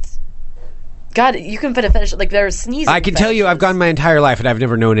 like, God, you can fit a fetish, like, there's sneezing I can tell you, I've gone my entire life, and I've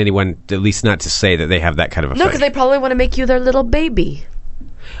never known anyone, at least not to say that they have that kind of a No, fetish. because they probably want to make you their little baby.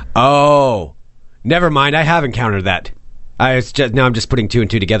 Oh. Never mind, I have encountered that. Now I'm just putting two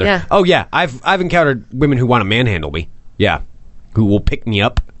and two together. Yeah. Oh, yeah, I've encountered women who want to manhandle me. Yeah. Who will pick me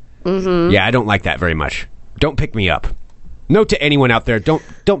up. Mm-hmm. Yeah, I don't like that very much. Don't pick me up. Note to anyone out there, don't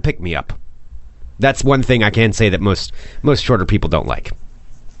pick me up. That's one thing I can say that most shorter people don't like.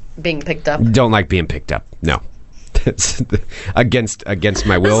 Being picked up? Don't like being picked up. No. That's against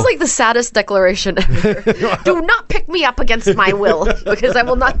my will. This is like the saddest declaration ever. Do not pick me up against my will, because I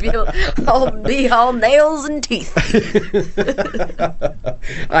will not be. I'll be all nails and teeth.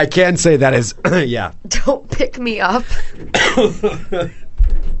 I can say that is, yeah. Don't pick me up.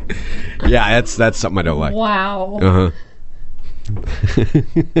 Yeah, that's something I don't like. Wow. Uh-huh.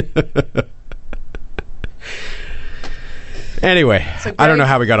 Anyway, so Greg, I don't know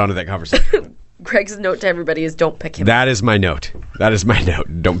how we got onto that conversation. Greg's note to everybody is don't pick him up. That is my note.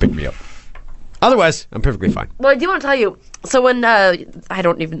 Don't pick me up. Otherwise, I'm perfectly fine. Well, I do want to tell you, so when,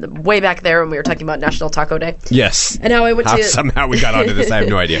 way back there when we were talking about National Taco Day. Yes. And how I went to... Somehow we got onto this, I have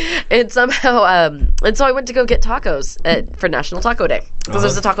no idea. And so I went to go get tacos for National Taco Day. Because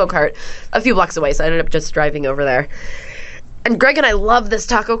there's a taco cart a few blocks away, so I ended up just driving over there. And Greg and I love this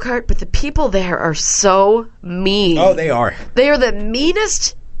taco cart, but the people there are so mean. Oh, they are. They are the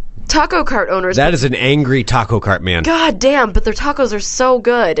meanest taco cart owners. That is an angry taco cart man. God damn, but their tacos are so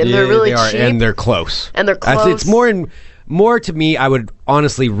good, and they're really cheap. And they're close. It's more to me, I would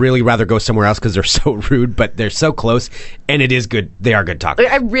honestly really rather go somewhere else because they're so rude, but they're so close, and it is good. They are good tacos.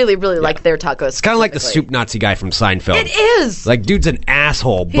 I really, really like their tacos. It's kind of like the soup Nazi guy from Seinfeld. It is! Like, dude's an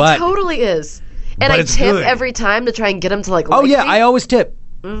asshole, He totally is. And I tip every time to try and get him to like me. I always tip.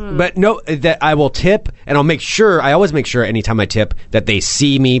 Mm-hmm. But no, that I will tip, and I'll make sure, I always make sure anytime I tip that they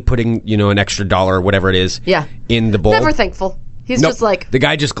see me putting, an extra $1 or whatever it is in the bowl. Never thankful. He's just like... The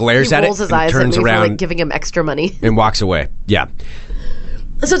guy just glares at it and turns around. For, like, giving him extra money. And walks away. Yeah.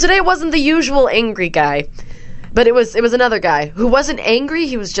 So today it wasn't the usual angry guy, but it was another guy who wasn't angry.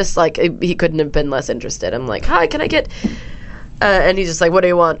 He was just like, he couldn't have been less interested. I'm like, hi, can I get... and he's just like, what do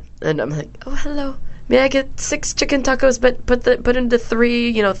you want? And I'm like, oh, hello. May I get 6 chicken tacos, but put into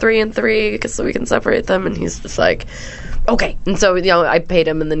 3, 3 and 3, so we can separate them? And he's just like, okay. And so, I paid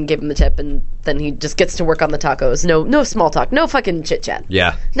him and then gave him the tip, and then he just gets to work on the tacos. No small talk. No fucking chit-chat.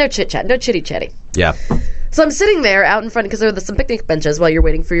 Yeah. No chit-chat. No chitty-chatty. Yeah. So I'm sitting there out in front, because there are some picnic benches while you're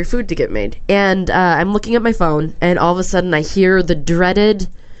waiting for your food to get made. And I'm looking at my phone, and all of a sudden I hear the dreaded,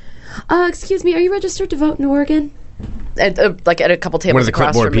 excuse me, are you registered to vote in Oregon? At a couple tables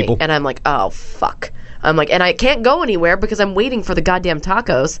across from me. And I'm like, oh, fuck. I'm like, and I can't go anywhere because I'm waiting for the goddamn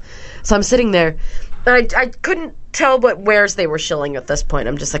tacos. So I'm sitting there, and I couldn't tell what wares they were shilling at this point.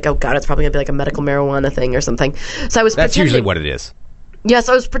 I'm just like, oh, God, it's probably going to be like a medical marijuana thing or something. So I was That's usually what it is. Yes,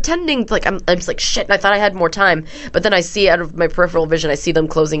 I was pretending, like, I'm just like, shit, and I thought I had more time. But then I see, out of my peripheral vision, I see them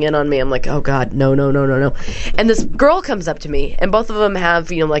closing in on me. I'm like, oh, God, no. And this girl comes up to me, and both of them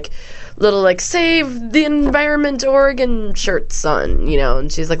have, like, little, like, Save the Environment Oregon shirts on,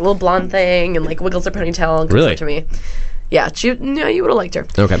 and she's, like, a little blonde thing, and, like, wiggles her ponytail and comes up to me. Yeah, you would have liked her.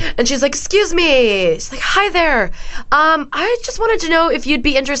 Okay. And she's like, excuse me. She's like, hi there. I just wanted to know if you'd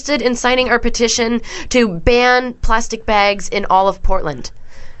be interested in signing our petition to ban plastic bags in all of Portland.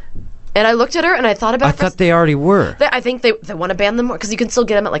 And I looked at her and I thought about I thought they already were. I think they want to ban them more because you can still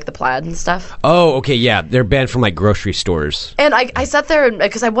get them at like the Plaid and stuff. Oh, okay, yeah. They're banned from like grocery stores. And I sat there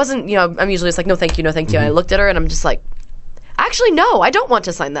because I wasn't, I'm usually just like, no, thank you. Mm-hmm. And I looked at her and I'm just like, actually, no, I don't want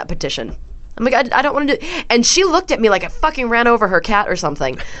to sign that petition. I'm like, I don't want to do it. And she looked at me like I fucking ran over her cat or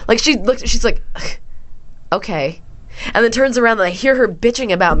something. Like, she's like, okay. And then turns around and I hear her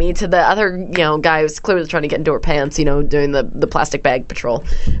bitching about me to the other, guy who's clearly trying to get into her pants, doing the plastic bag patrol.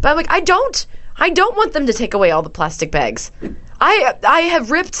 But I'm like, I don't want them to take away all the plastic bags. I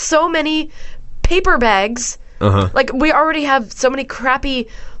have ripped so many paper bags. Uh-huh. Like, we already have so many crappy,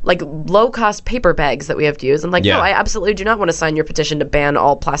 like, low-cost paper bags that we have to use. And, like, no, I absolutely do not want to sign your petition to ban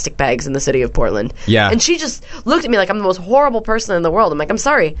all plastic bags in the city of Portland. Yeah. And she just looked at me like I'm the most horrible person in the world. I'm like, I'm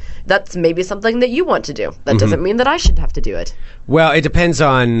sorry. That's maybe something that you want to do. That doesn't mean that I should have to do it. Well, it depends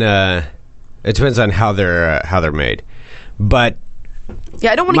on how they're made. But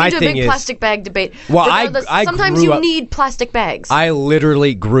Yeah, I don't want to get into a big plastic bag debate. Well, sometimes you need plastic bags. I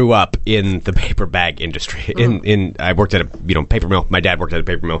literally grew up in the paper bag industry. I worked at a paper mill. My dad worked at a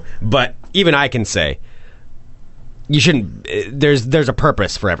paper mill. But even I can say, you shouldn't. There's a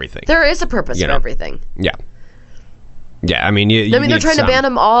purpose for everything. There is a purpose for everything. Yeah. Yeah, I mean, they're trying to ban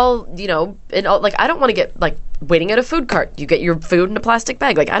them all. I don't want to get waiting at a food cart. You get your food in a plastic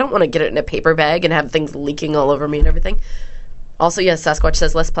bag. I don't want to get it in a paper bag and have things leaking all over me and everything. Also, yes, Sasquatch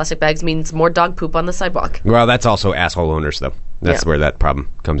says less plastic bags means more dog poop on the sidewalk. Well, that's also asshole owners, though. That's where that problem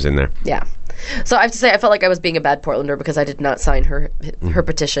comes in there. Yeah. So I have to say, I felt like I was being a bad Portlander because I did not sign her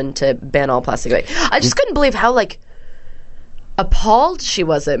petition to ban all plastic bags. I just couldn't believe how, appalled she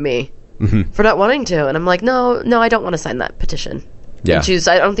was at me for not wanting to. And I'm like, no, I don't want to sign that petition. Yeah. And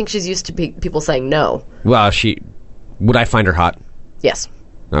I don't think she's used to people saying no. Well, would I find her hot? Yes.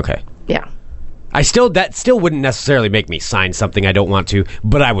 Okay. Yeah. That still wouldn't necessarily make me sign something I don't want to,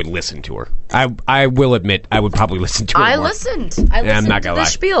 but I would listen to her. I will admit I would probably listen to her more. I listened to the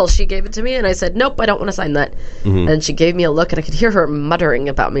spiel. She gave it to me, and I said, nope, I don't want to sign that. And she gave me a look, and I could hear her muttering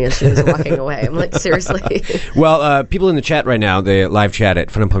about me as she was walking away. I'm like, seriously? Well, people in the chat right now, the live chat at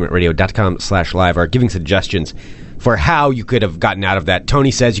funemploymentradio.com/live are giving suggestions for how you could have gotten out of that.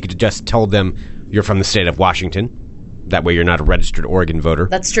 Tony says you could have just told them you're from the state of Washington. That way you're not a registered Oregon voter.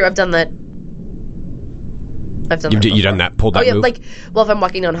 That's true. I've done that. You've done that? Pulled that move? If I'm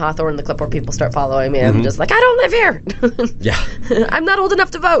walking down Hawthorne, the clipboard people start following me, I'm just like, I don't live here. Yeah. I'm not old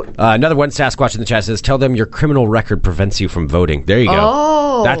enough to vote. Another one, Sasquatch in the chat says, tell them your criminal record prevents you from voting. There you go.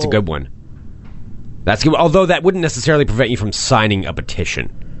 Oh. That's a good one. That's good. Although that wouldn't necessarily prevent you from signing a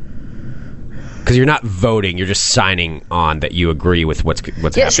petition. Because you're not voting, you're just signing on that you agree with what's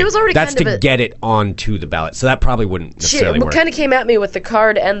happening. Yeah, she was already That's to get it onto the ballot. So that probably wouldn't necessarily work. She kind of came at me with the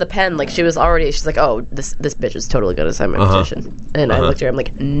card and the pen. She's like, oh, this bitch is totally going to sign my petition. And I looked at her, I'm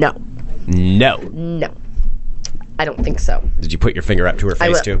like, no. No. I don't think so. Did you put your finger up to her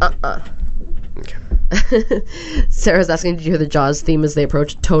face, too? Okay. Sarah's asking, did you hear the Jaws theme as they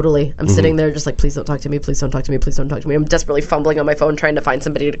approach? Totally. I'm sitting there just like, please don't talk to me, please don't talk to me, please don't talk to me. I'm desperately fumbling on my phone trying to find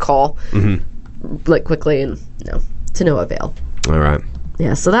somebody to call. Quickly, and to no avail. All right.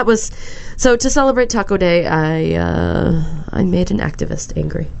 Yeah, so that was... So to celebrate Taco Day, I made an activist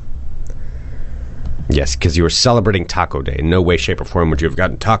angry. Yes, because you were celebrating Taco Day. In no way, shape, or form would you have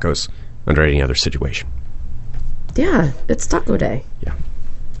gotten tacos under any other situation. Yeah, it's Taco Day. Yeah.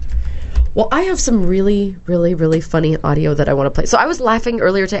 Well, I have some really, really, really funny audio that I want to play. So I was laughing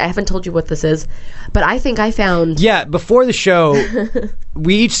earlier today. I haven't told you what this is, but I think I found... Yeah, before the show,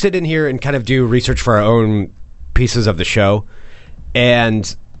 we each sit in here and kind of do research for our own pieces of the show.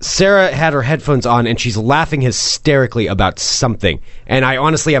 And Sarah had her headphones on, and she's laughing hysterically about something. And I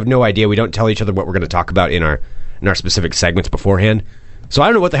honestly have no idea. We don't tell each other what we're going to talk about in our specific segments beforehand. So I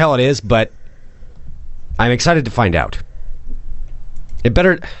don't know what the hell it is, but I'm excited to find out. It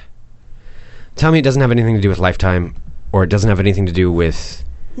better... Tell me it doesn't have anything to do with Lifetime, or it doesn't have anything to do with...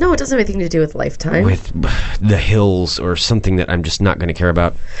 No, it doesn't have anything to do with Lifetime. With The Hills, or something that I'm just not going to care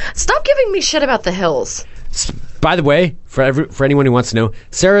about. Stop giving me shit about The Hills. By the way, for anyone who wants to know,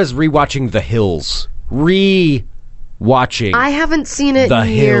 Sarah's rewatching The Hills. Rewatching. I haven't seen it in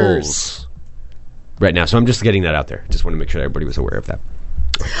years. Right now, so I'm just getting that out there. Just want to make sure everybody was aware of that.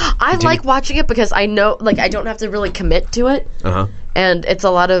 I like watching it because I know, I don't have to really commit to it. And it's a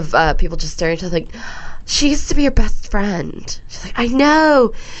lot of people just staring at each other she used to be your best friend. She's like, I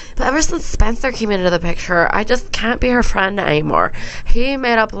know, but ever since Spencer came into the picture, I just can't be her friend anymore. He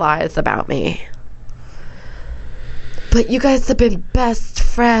made up lies about me. But you guys have been best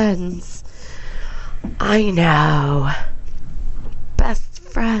friends. I know. Best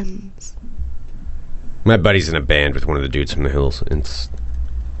friends. My buddy's in a band with one of the dudes from The Hills.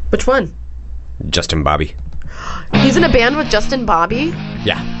 Which one? Justin Bobby. He's in a band with Justin Bobby?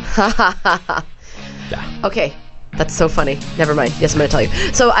 Yeah. Yeah. Okay. That's so funny. Never mind. Yes, I'm going to tell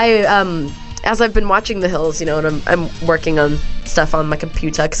you. So as I've been watching The Hills, and I'm working on stuff on my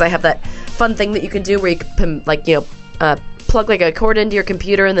computer, because I have that fun thing that you can do where you can, plug a cord into your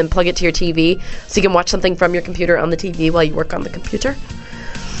computer and then plug it to your TV, so you can watch something from your computer on the TV while you work on the computer.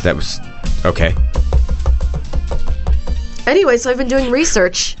 That was... Okay. Anyway, so I've been doing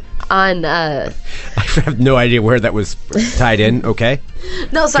research on... I have no idea where that was tied in. Okay.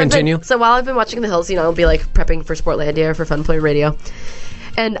 No, so continue. So while I've been watching The Hills, I'll be prepping for Sportlandia or for Funemployment Radio.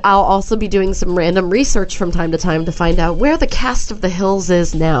 And I'll also be doing some random research from time to time to find out where the cast of The Hills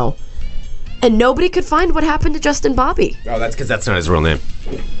is now. And nobody could find what happened to Justin Bobby. Oh, that's because that's not his real name.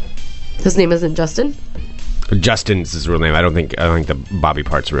 His name isn't Justin? Justin's his real name. I don't think the Bobby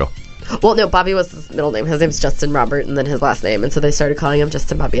part's real. Well, no, Bobby was his middle name. His name's Justin Robert, and then his last name, and so they started calling him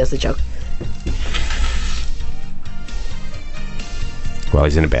Justin Bobby as a joke. Well,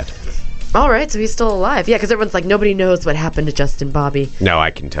 he's in a bed. All right, so he's still alive. Yeah, because everyone's like, nobody knows what happened to Justin Bobby. No,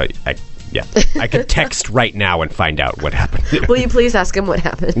 I can tell you. I could text right now and find out what happened. Will you please ask him what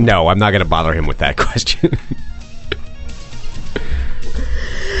happened? No, I'm not going to bother him with that question.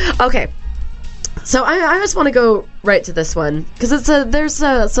 Okay. So I just want to go right to this one, because there's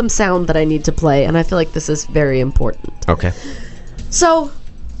some sound that I need to play, and I feel like this is very important. Okay. So,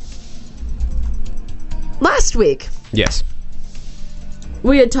 last week... Yes.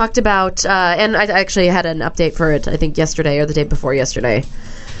 We had talked about, and I actually had an update for it, I think yesterday or the day before yesterday,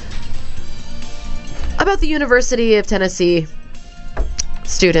 about the University of Tennessee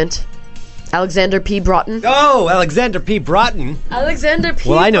student, Alexander P. Broughton. Oh, Alexander P. Broughton. Alexander P.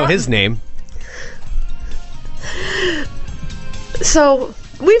 Well, I know Broughton. his name. So,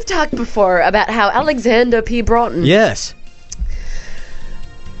 we've talked before about how Alexander P. Broughton... Yes.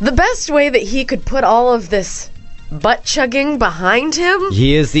 The best way that he could put all of this butt-chugging behind him...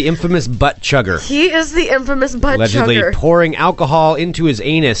 He is the infamous butt chugger. He is the infamous butt Allegedly chugger. pouring alcohol into his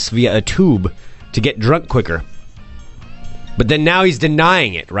anus via a tube to get drunk quicker. But then now he's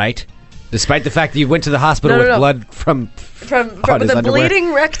denying it, right? Despite the fact that you went to the hospital with blood from with a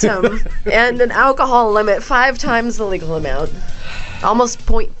bleeding rectum and an alcohol limit 5 times the legal amount. Almost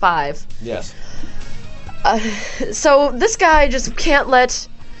 0.5. Yes. So this guy just can't let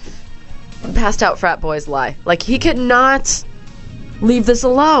passed out frat boys lie. Like, he cannot leave this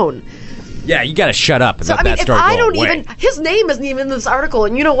alone. Yeah, you gotta shut up and so, let that story go away. His name isn't even in this article,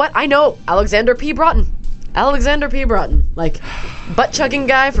 and you know what? I know Alexander P. Broughton. Alexander P. Broughton. Like, butt-chugging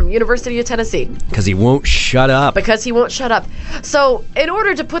guy from University of Tennessee. Because he won't shut up. So, in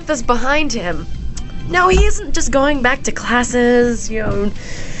order to put this behind him, no, he isn't just going back to classes, pretending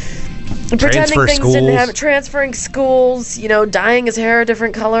things didn't happen, transferring schools, dyeing his hair a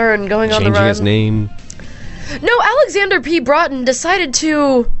different color and going on the run. Changing his name. No, Alexander P. Broughton decided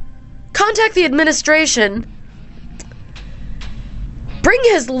to contact the administration, bring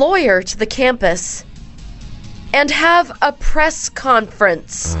his lawyer to the campus, and have a press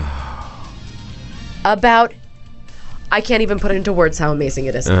conference about... I can't even put it into words how amazing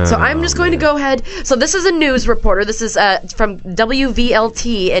it is. So I'm just going to go ahead. So this is a news reporter. This is from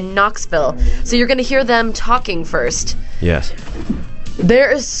WVLT in Knoxville. So you're going to hear them talking first. Yes.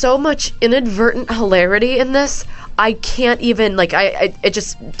 There is so much inadvertent hilarity in this. I can't even, it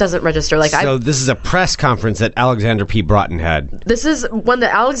just doesn't register. So this is a press conference that Alexander P. Broughton had. This is one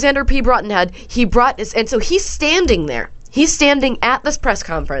that Alexander P. Broughton had. And so he's standing there. He's standing at this press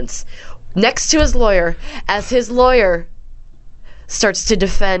conference next to his lawyer as his lawyer starts to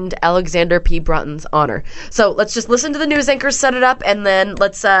defend Alexander P. Broughton's honor. So let's just listen to the news anchors set it up, and then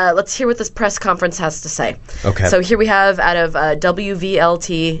let's hear what this press conference has to say. Okay. So here we have out of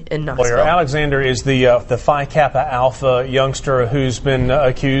WVLT in Knoxville. Lawyer Alexander is the Phi Kappa Alpha youngster who's been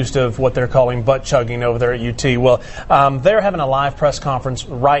accused of what they're calling butt chugging over there at UT. Well, they're having a live press conference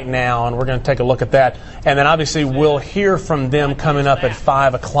right now, and we're going to take a look at that. And then obviously we'll hear from them coming up at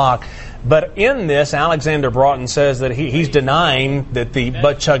 5 o'clock. But in this, Alexander Broughton says that he's denying that the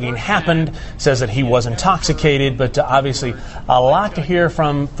butt-chugging happened, says that he was intoxicated, but obviously a lot to hear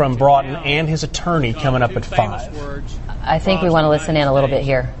from Broughton and his attorney coming up at 5. I think we want to listen in a little bit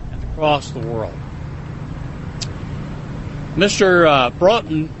here. Across the world. Mr.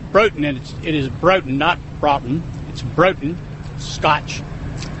 Broughton, and it is Broughton, not Broughton, it's Broughton, Scotch,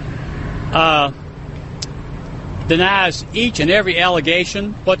 denies each and every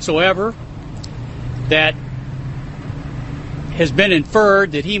allegation whatsoever that has been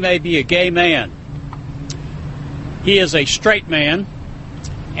inferred that he may be a gay man. He is a straight man,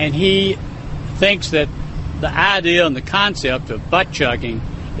 and he thinks that the idea and the concept of butt chugging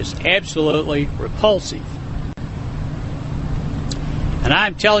is absolutely repulsive. And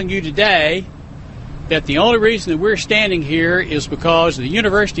I'm telling you today that the only reason that we're standing here is because the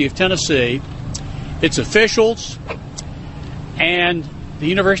University of Tennessee, its officials, and the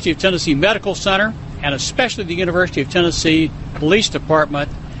University of Tennessee Medical Center, and especially the University of Tennessee Police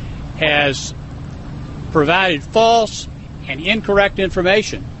Department, has provided false and incorrect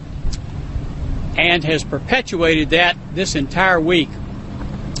information and has perpetuated that this entire week.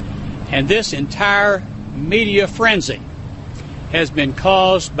 And this entire media frenzy has been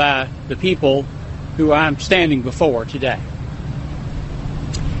caused by the people who I'm standing before today.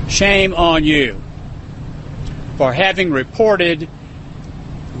 Shame on you for having reported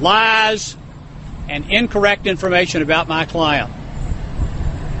lies and incorrect information about my client.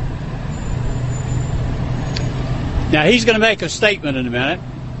 Now, he's going to make a statement in a minute,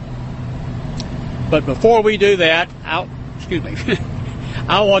 But before we do that, I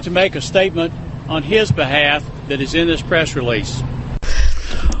want to make a statement on his behalf that is in this press release.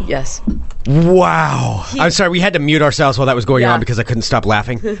 Yes. Wow. I'm sorry, we had to mute ourselves while that was going on because I couldn't stop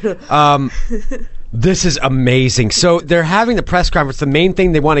laughing. This is amazing. So they're having the press conference. The main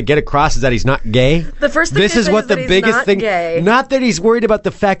thing they want to get across is that he's not gay. The first thing this is what the biggest thing. Gay. Not that he's worried about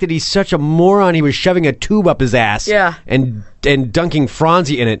the fact that he's such a moron. He was shoving a tube up his ass. Yeah. And dunking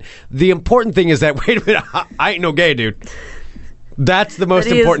Franzi in it. The important thing is that, wait a minute, I ain't no gay, dude. That's the most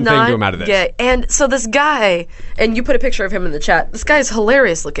important thing to him out of this. Gay. And so this guy, and you put a picture of him in the chat. This guy's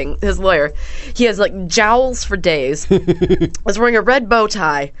hilarious looking. His lawyer. He has like jowls for days. Is wearing a red bow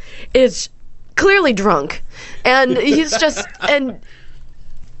tie. Is clearly drunk, and he's just and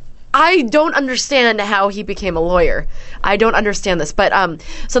I don't understand how he became a lawyer. I don't understand this, but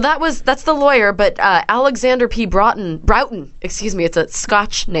so that's the lawyer. But Alexander P. Broughton, excuse me, it's a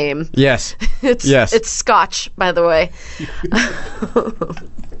Scotch name. Yes, it's Scotch, by the way.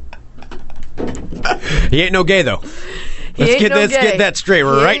 He ain't no gay though. Let's get that straight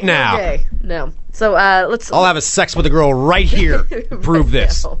right now. No gay. No. So I'll have a sex with a girl right here. Prove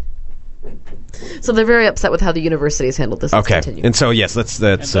this. Now. So they're very upset with how the university has handled this. Okay, and so yes, let's.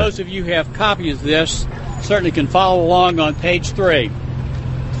 And those of you who have copies of this certainly can follow along on page 3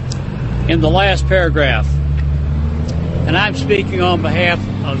 in the last paragraph. And I'm speaking on behalf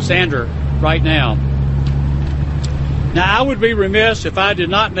of Xander right now. Now, I would be remiss if I did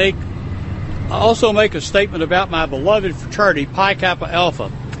not also make a statement about my beloved fraternity, Pi Kappa Alpha,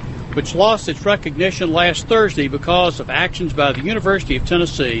 which lost its recognition last Thursday because of actions by the University of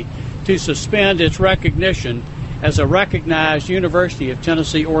Tennessee to suspend its recognition as a recognized University of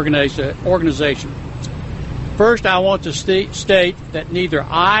Tennessee organization. First, I want to state that neither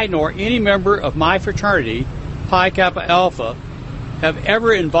I nor any member of my fraternity, Pi Kappa Alpha, have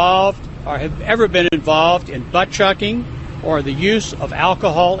ever been involved in butt-chucking or the use of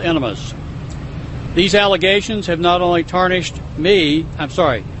alcohol enemas. These allegations have not only tarnished and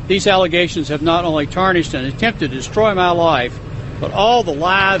attempted to destroy my life, but all the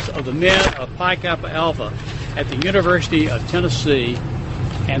lives of the men of Pi Kappa Alpha at the University of Tennessee,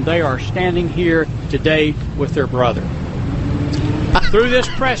 and they are standing here today with their brother. Through this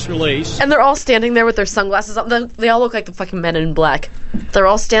press release... And they're all standing there with their sunglasses on. They all look like the fucking Men in Black. They're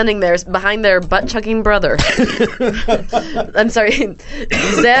all standing there behind their butt-chugging brother. I'm sorry.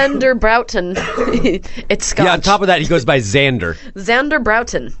 Xander Broughton. It's Scotch. Yeah, on top of that, he goes by Xander. Xander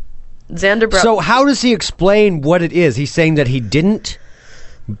Broughton. So how does he explain what it is? He's saying that he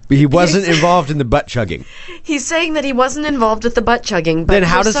wasn't involved in the butt chugging. He's saying that he wasn't involved with the butt chugging. But then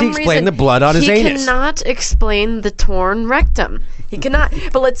how does he explain the blood on his anus? He cannot explain the torn rectum. He cannot.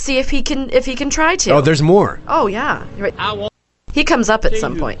 But let's see if he can try to. Oh, there's more. Oh yeah. Right. He comes up at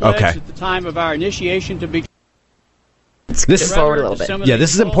some point. Okay. At the time of our initiation to be. This forward a little bit. Yeah,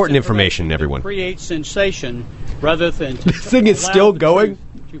 this is important information, everyone. Create sensation rather than this thing is still going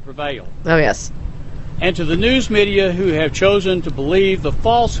to prevail. Oh yes. And to the news media who have chosen to believe the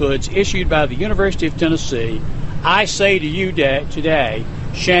falsehoods issued by the University of Tennessee, I say to you today,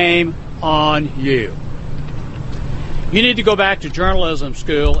 shame on you. You need to go back to journalism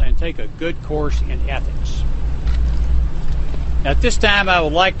school and take a good course in ethics. At this time, I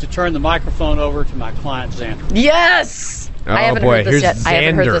would like to turn the microphone over to my client, Xander. Yes! Oh, I haven't heard this yet. Xander. I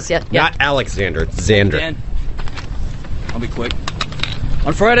haven't heard this yet. Not Alexander, it's Xander. Again, I'll be quick.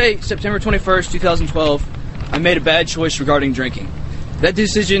 On Friday, September 21st, 2012, I made a bad choice regarding drinking. That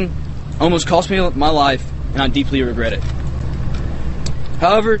decision almost cost me my life, and I deeply regret it.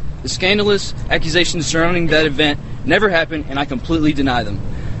 However, the scandalous accusations surrounding that event never happened, and I completely deny them.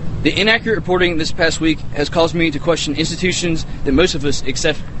 The inaccurate reporting this past week has caused me to question institutions that most of us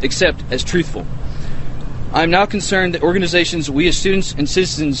accept as truthful. I am now concerned that organizations we as students and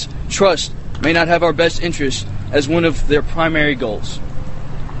citizens trust may not have our best interests as one of their primary goals.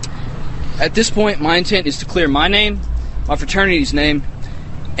 At this point, my intent is to clear my name, my fraternity's name,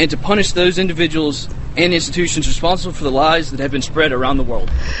 and to punish those individuals and institutions responsible for the lies that have been spread around the world.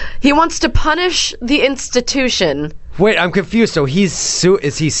 He wants to punish the institution. Wait, I'm confused. So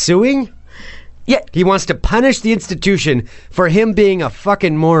is he suing? Yeah. He wants to punish the institution for him being a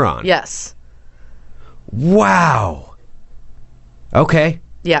fucking moron. Yes. Wow. Okay.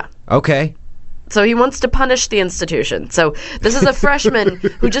 Yeah. Okay. So he wants to punish the institution. So this is a freshman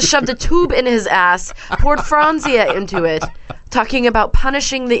who just shoved a tube in his ass, poured Franzia into it, talking about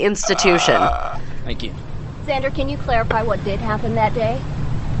punishing the institution. Thank you. Xander, can you clarify what did happen that day?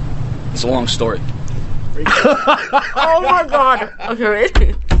 It's a long story. Oh my god.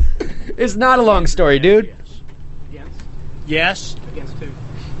 Okay. It's not a long story, dude. Yes. Against who?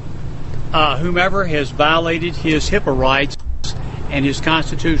 whomever has violated his HIPAA rights and his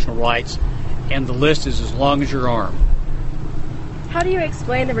constitutional rights, and the list is as long as your arm. How do you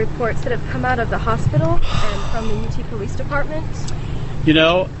explain the reports that have come out of the hospital and from the UT Police Department? You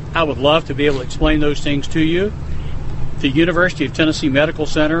know, I would love to be able to explain those things to you. The University of Tennessee Medical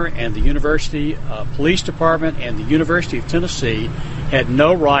Center and the University Police Department and the University of Tennessee had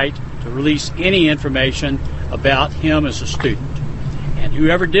no right to release any information about him as a student. And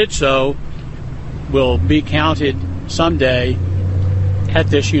whoever did so will be counted someday at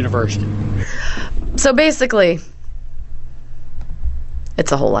this university. So basically,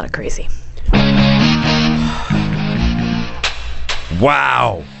 it's a whole lot of crazy.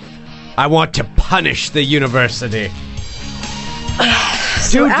 Wow. I want to punish the university.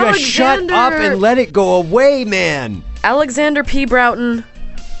 So dude, just shut up and let it go away, man. Alexander P. Broughton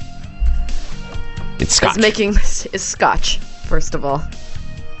It's Scotch. is Scotch, first of all.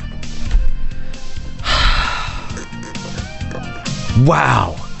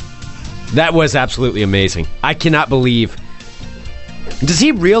 Wow. That was absolutely amazing. I cannot believe. Does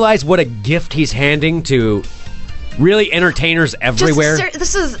he realize what a gift he's handing to really entertainers everywhere?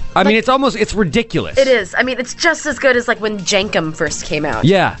 This is... I mean, it's ridiculous. It is. I mean, it's just as good as like when Jankum first came out.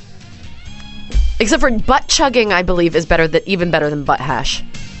 Yeah. Except for butt chugging, I believe, is even better than butt hash.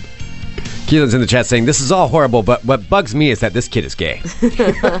 Keelan's in the chat saying, this is all horrible, but what bugs me is that this kid is gay. Not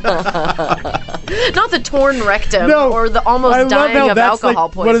the torn rectum or the almost dying of alcohol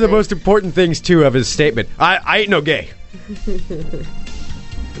poisoning. One of the most important things, too, of his statement. I ain't no gay.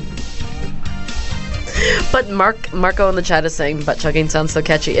 But Marco in the chat is saying butt chugging sounds so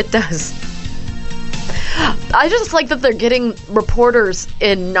catchy. It does. I just like that they're getting reporters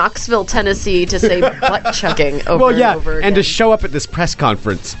in Knoxville, Tennessee to say butt chugging over and over again. And to show up at this press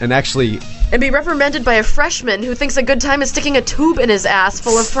conference and actually... And be reprimanded by a freshman who thinks a good time is sticking a tube in his ass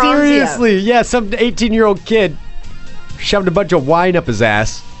full of Franzia. Seriously, yeah, some 18-year-old kid shoved a bunch of wine up his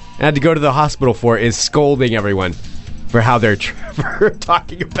ass and had to go to the hospital for it, is scolding everyone for how they're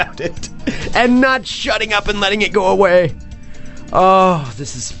talking about it and not shutting up and letting it go away. Oh,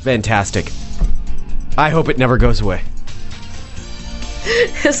 this is fantastic. I hope it never goes away.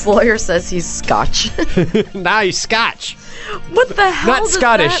 His lawyer says he's Scotch. Nah, he's Scotch. What the hell Not does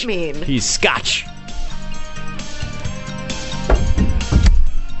Scottish. that mean? He's Scotch.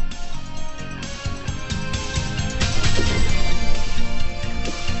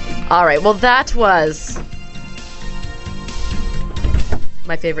 All right, well, that was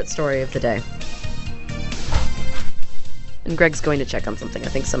my favorite story of the day. And Greg's going to check on something. I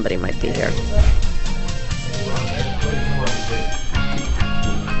think somebody might be here.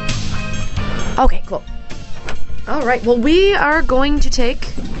 Okay, cool. All right, well, we are going to take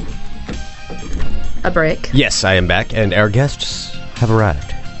a break. Yes, I am back, and our guests have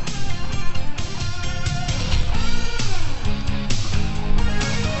arrived.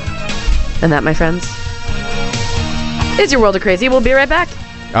 And that, my friends, is your World of Crazy. We'll be right back.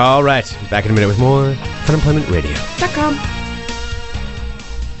 All right, back in a minute with more FunemploymentRadio.com.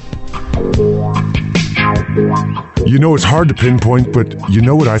 You know, it's hard to pinpoint, but you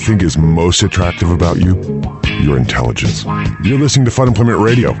know what I think is most attractive about you? Your intelligence. You're listening to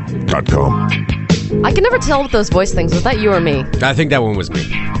FunemploymentRadio.com. I can never tell with those voice things. Was that you or me? I think that one was me.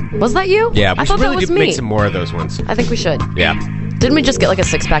 Was that you? Yeah, I thought really that was me. Make some more of those ones. I think we should. Yeah. Didn't we just get like a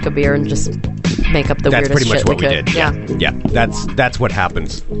 6-pack of beer and just make up the weirdest shit we could? That's pretty much what we did. Yeah. Yeah, that's what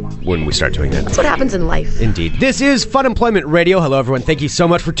happens when we start doing that. That's what happens in life. Indeed. This is Fun Employment Radio. Hello, everyone. Thank you so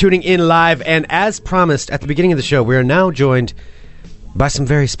much for tuning in live. And as promised at the beginning of the show, we are now joined by some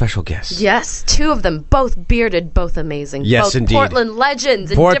very special guests. Yes, 2 of them, both bearded, both amazing. Yes, both indeed. Portland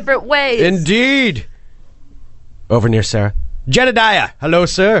legends in different ways. Indeed. Over near Sarah. JEDIDIAH. Hello,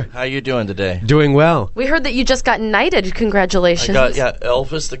 sir. How you doing today? Doing well. We heard that you just got knighted. Congratulations.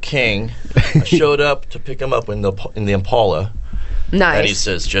 Elvis the King. I showed up to pick him up in the Impala. Nice. And he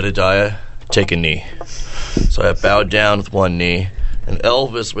says, "JEDIDIAH, take a knee." So I bowed down with one knee, and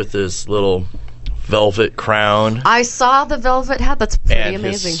Elvis with his little velvet crown. I saw the velvet hat. That's pretty amazing.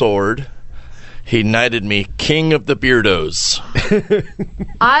 And his sword. He knighted me King of the Beardos.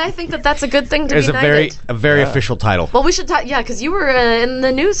 I think that's a good thing to be knighted. A very official title. Well, we should talk, because you were in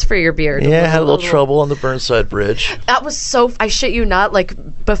the news for your beard. Yeah, I had a little trouble on the Burnside Bridge. That was I shit you not, like,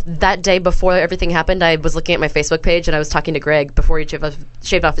 that day before everything happened, I was looking at my Facebook page, and I was talking to Greg before he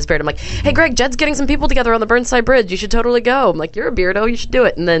shaved off his beard. I'm like, hey, Greg, Jed's getting some people together on the Burnside Bridge. You should totally go. I'm like, you're a beardo. You should do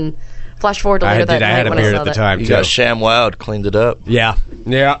it. And then flash forward to later that night. I had a beard at the time, too. You got ShamWowed, cleaned it up. Yeah.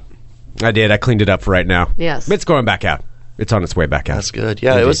 I did. I cleaned it up for right now. Yes. It's going back out. It's on its way back out. That's good.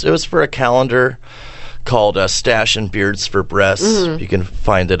 Yeah, Indeed. It was for a calendar called Stash and Beards for Breasts. You can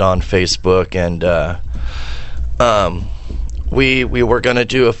find it on Facebook. And we were going to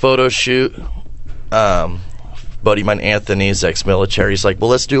do a photo shoot. Buddy of mine, Anthony's ex-military. He's like, well,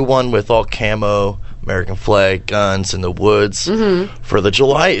 let's do one with all camo, American flag, guns in the woods for the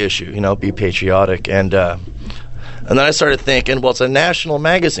July issue, be patriotic. And then I started thinking, well, it's a national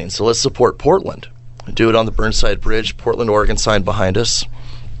magazine, so let's support Portland. Do it on the Burnside Bridge, Portland, Oregon sign behind us.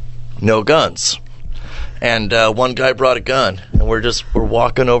 No guns. And one guy brought a gun, and we're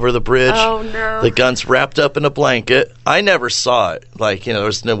walking over the bridge. Oh, no. The gun's wrapped up in a blanket. I never saw it.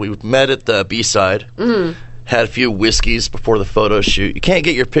 We met at the B-side. Had a few whiskeys before the photo shoot. You can't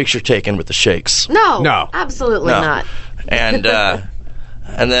get your picture taken with the shakes. No. Absolutely not. And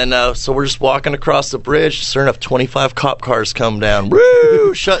then so we're just walking across the bridge. Sure enough, 25 cop cars come down.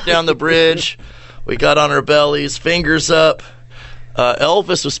 Woo! Shut down the bridge. We got on our bellies, fingers up.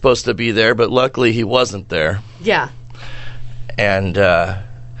 Elvis was supposed to be there, but luckily he wasn't there. Yeah. And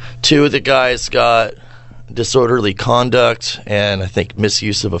 2 of the guys got disorderly conduct and I think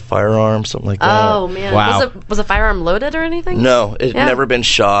misuse of a firearm, something like that. Oh, man. Wow. Was a firearm loaded or anything? No, it had never been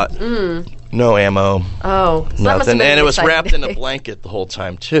shot. No ammo. Oh. So nothing. And it was wrapped in a blanket the whole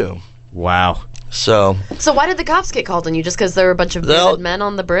time, too. Wow. So why did the cops get called on you? Just because there were a bunch of bearded men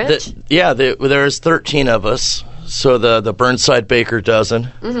on the bridge? There was 13 of us. So the Burnside Baker dozen.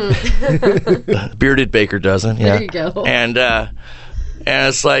 Bearded Baker dozen. Yeah. There you go. And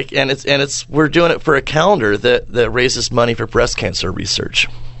it's like, we're doing it for a calendar that raises money for breast cancer research.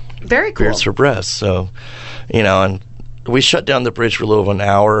 Very cool. Beards for breasts. So, and we shut down the bridge for a little over an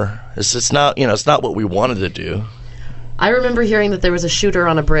hour. It's not what we wanted to do. I remember hearing that there was a shooter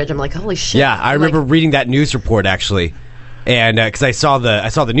on a bridge. I'm like, holy shit. Yeah, I remember reading that news report actually, and because I saw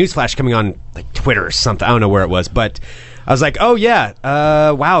the news flash coming on like Twitter or something. I don't know where it was, but I was like, oh, yeah,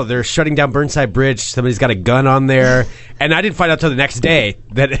 wow, they're shutting down Burnside Bridge. Somebody's got a gun on there. And I didn't find out till the next day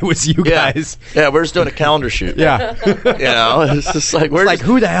that it was you guys. Yeah, we're just doing a calendar shoot. Yeah. It's just like,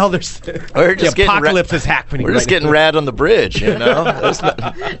 who the hell? We're just the apocalypse is happening. We're just getting rad on the bridge, That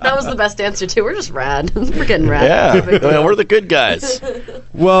was the best answer, too. We're just rad. We're getting rad. Yeah, we're the good guys.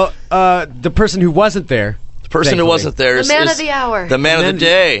 Well, the person who wasn't there. The person who wasn't there is... The man of the hour. The man of the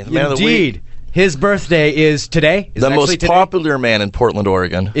day. The man of the week. Indeed. His birthday is today. The most popular man in Portland,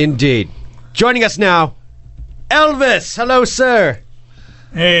 Oregon. Indeed. Joining us now, Elvis. Hello, sir.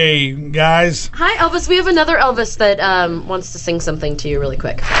 Hey, guys. Hi, Elvis. We have another Elvis that wants to sing something to you really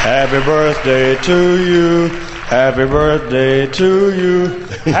quick. Happy birthday to you. Happy birthday to you.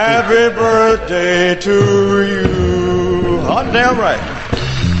 Happy birthday to you. Hot damn right.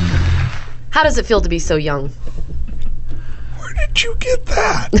 How does it feel to be so young? Where did you get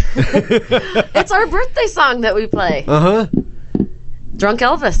that? It's our birthday song that we play. Uh-huh. Drunk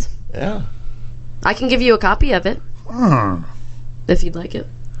Elvis. Yeah. I can give you a copy of it. If you'd like it.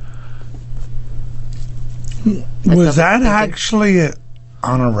 Was that actually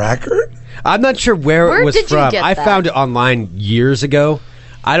on a record? I'm not sure where it was from. I found it online years ago.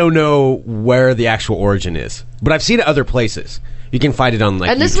 I don't know where the actual origin is, but I've seen it other places. You can find it on YouTube.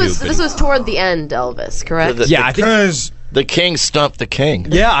 And this was toward the end, Elvis, correct? I think the king stumped the king.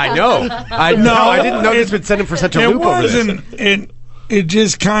 Yeah, I know. I didn't know this would send him for such a loop over this. It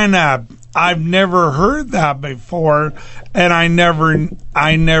just kind of... I've never heard that before, and I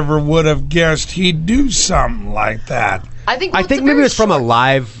never would have guessed he'd do something like that. I think maybe it was from a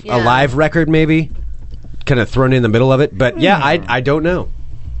live record, maybe kind of thrown in the middle of it. But yeah, I don't know.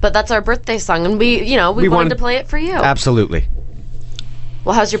 But that's our birthday song, and we wanted to play it for you. Absolutely.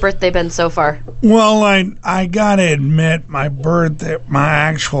 Well, how's your birthday been so far? Well, I gotta admit, my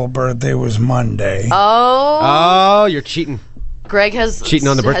actual birthday was Monday. Oh, you're cheating. Greg has cheating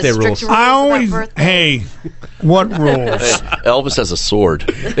on the birthday rules. Hey, what rules? Elvis has a sword.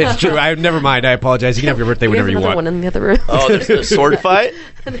 It's true. Never mind. I apologize. You can have your birthday whenever you want. One in the other room. Oh, there's a sword fight?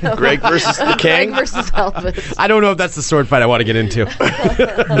 No. Greg versus the king? Greg versus Elvis. I don't know if that's the sword fight I want to get into.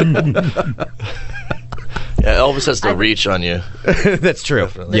 Yeah, Elvis has the reach on you. That's true.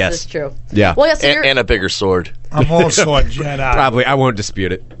 Definitely. Yes. This is true. Yeah. Well, yes, and a bigger sword. I'm also a Jedi. Probably. I won't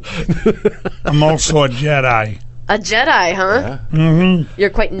dispute it. I'm also a Jedi. A Jedi, huh? Yeah. Mm-hmm. You're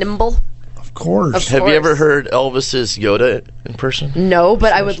quite nimble. Of course. Have you ever heard Elvis's Yoda in person? No,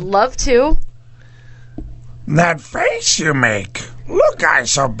 but I would love to. That face you make. Look, I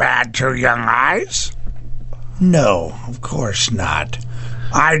so bad to young eyes. No, of course not.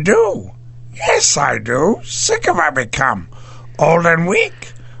 I do. Yes, I do. Sick have I become. Old and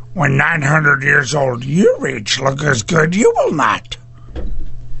weak. When 900 years old you reach, look as good you will not.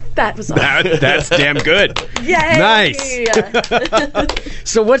 That was awesome. That's damn good. Yay! Nice.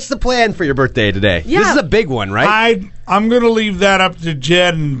 So what's the plan for your birthday today? Yeah. This is a big one, right? I'm going to leave that up to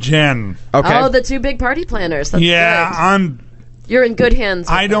Jed and Jen. Okay. Oh, the two big party planners. That's good. You're in good hands.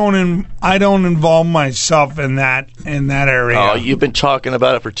 I don't involve myself in that area. Oh, you've been talking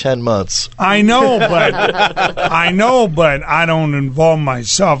about it for 10 months. I know, but I don't involve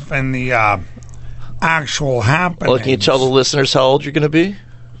myself in the actual happening. Well, can you tell the listeners how old you're going to be?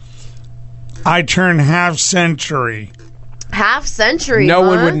 I turn half century. Half century. No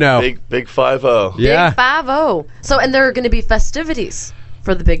one would know. Big 5-0. Yeah. Big 5-0. So, and there are going to be festivities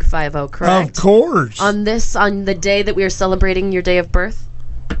for the Big 5-0, correct? Of course. On the day that we are celebrating your day of birth.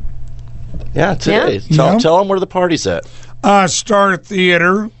 Yeah, today. Yeah? Tell them where the party's at. Star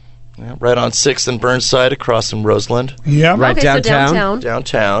Theater. Yeah, right on 6th and Burnside, across from Roseland. Yeah, right downtown. So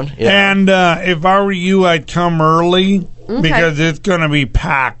downtown. Yeah. And if I were you, I'd come early because it's going to be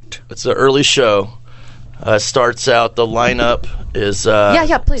packed. It's an early show. Starts out. The lineup is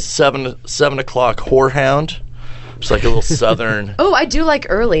please. 7 o'clock. Whorehound. It's like a little southern. Oh, I do like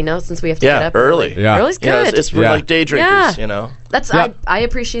early now since we have to get up early. Yeah, early's good. It's for like day drinkers. You know. That's I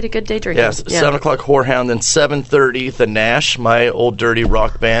appreciate a good day drinking. Yes, 7 o'clock Whorehound, then 7:30 the Nash, my old dirty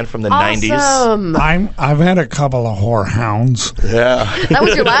rock band from the 90s. I've had a couple of whorehounds. Yeah. That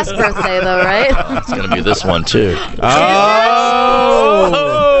was your last birthday, though, right? It's gonna be this one too.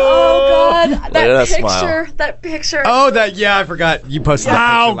 That picture. Oh, I forgot you posted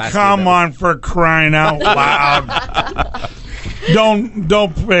that picture last year. Come on, for crying out loud. Don't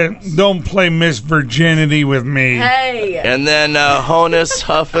play Miss Virginity with me. Hey. And then Honus,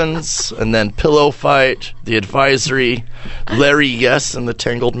 Huffins, and then Pillow Fight, The Advisory, Larry Yes and the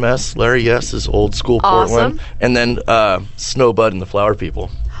Tangled Mess. Larry Yes is old school Portland. And then Snowbud and the Flower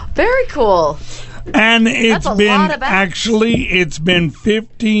People. Very cool. And it's been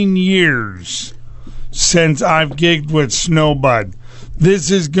 15 years since I've gigged with Snowbud.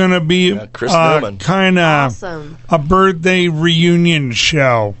 This is going to be kind of a birthday reunion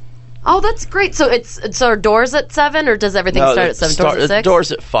show. Oh, that's great. So are doors at 7, or does everything start at 7? Doors at 6?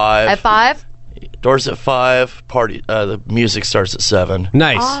 Doors at 5. At 5? Doors at 5. Party. The music starts at 7.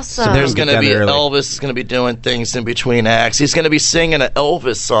 Nice. Awesome. So there's going to be Elvis is going to be doing things in between acts. He's going to be singing an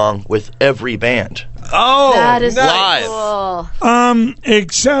Elvis song with every band. Oh, that is live. Cool.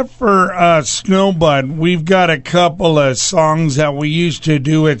 Except for Snowbud, we've got a couple of songs that we used to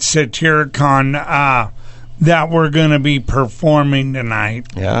do at Satyricon that we're going to be performing tonight.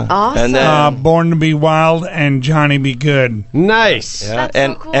 Yeah. Awesome. And then, Born to Be Wild and Johnny Be Good. Nice. Yeah. That's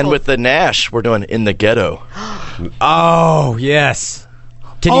so cool. And with the Nash, we're doing In the Ghetto. Oh, yes.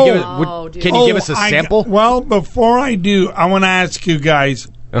 Can you give us a sample? Well, before I do, I want to ask you guys,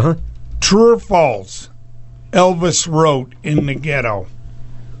 true or false, Elvis wrote In the Ghetto?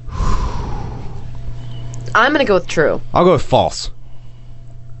 I'm going to go with true. I'll go with false.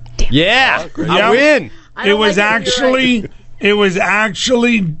 Damn. Yeah. I win. It was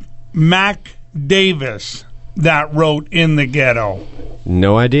actually Mac Davis that wrote In the Ghetto.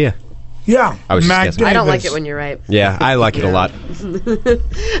 No idea. Yeah, I was Mac just Davis. I don't like it when you're right. Yeah, I like it a lot.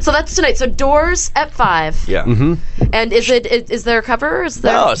 So that's tonight. So doors at 5. Yeah. Mm-hmm. And is there a cover?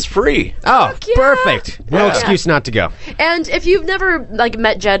 No, it's free. Oh, perfect. No excuse not to go. And if you've never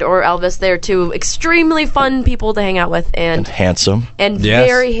met Jed or Elvis, they're two extremely fun people to hang out with, and handsome, and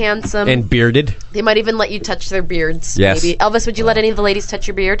very handsome, and bearded. They might even let you touch their beards. Yes. Maybe Elvis, would you let any of the ladies touch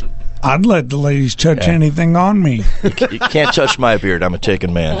your beard? I'd let the ladies touch anything on me. You can't touch my beard. I'm a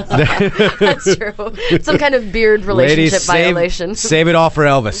taken man. That's true. Some kind of beard relationship ladies, violation. Save it all for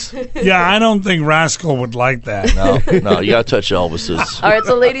Elvis. Yeah, I don't think Rascal would like that. No, you gotta touch Elvis's. All right,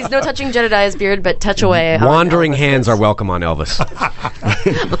 so ladies, no touching Jedediah's beard, but touch away. Wandering hands are welcome on Elvis.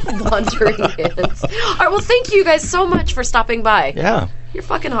 Wandering hands. All right, well, thank you guys so much for stopping by. Yeah. You're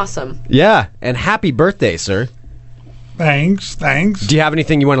fucking awesome. Yeah, and happy birthday, sir. Thanks. Do you have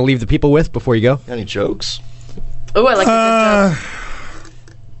anything you want to leave the people with before you go? Any jokes? Oh, I like a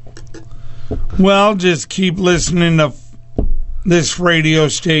good joke. Well, just keep listening to this radio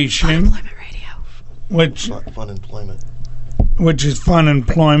station. Funemployment Radio. Funemployment. Which is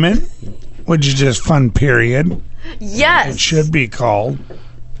Funemployment. Which is just fun, period. Yes. It should be called.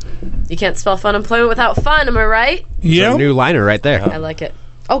 You can't spell Funemployment without fun, am I right? Yeah. New liner right there. I like it.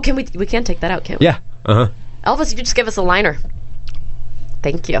 Oh, can we can take that out, can't we? Yeah. Uh-huh. Elvis, you just give us a liner.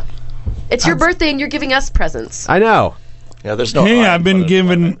 Thank you. It's your birthday and you're giving us presents. I know. Yeah, there's no. Hey, I've been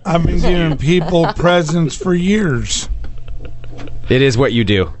giving people presents for years. It is what you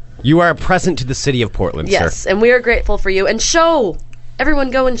do. You are a present to the city of Portland, sir. Yes, and we are grateful for you. And show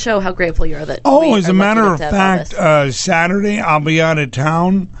everyone go and show how grateful you are that. As a matter of fact, Saturday I'll be out of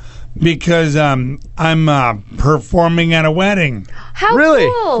town because I'm performing at a wedding. How really?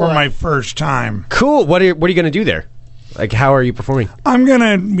 Cool. For my first time. Cool. What are you going to do there? Like, how are you performing? I'm going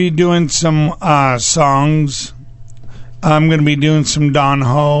to be doing some songs. I'm going to be doing some Don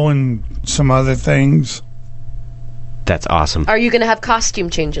Ho and some other things. That's awesome. Are you going to have costume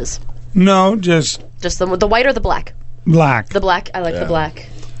changes? No, just the white or the black? Black. The black. I like the black.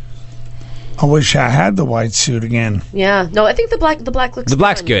 I wish I had the white suit again. Yeah. No, I think the black looks. The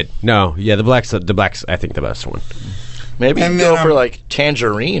black's fun. good. No, yeah, the black's I think the best one. Maybe you go for like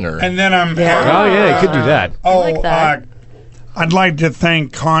tangerine or. And then I'm. Oh yeah, you could do that. I like that. I'd like to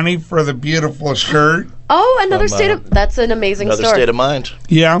thank Connie for the beautiful shirt. Oh, another that's an amazing another store. State of Mind.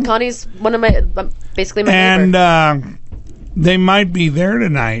 Yeah. Connie's one of my basically my neighbor. And they might be there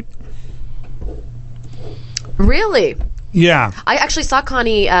tonight. Really? Yeah. I actually saw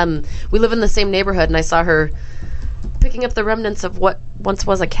Connie. We live in the same neighborhood, and I saw her picking up the remnants of what once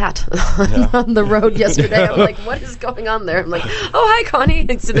was a cat on the road yesterday. I'm like, what is going on there? I'm like, oh, hi, Connie.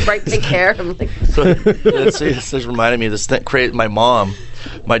 It's the bright pink hair. I'm like, this reminded me of this thing. My mom,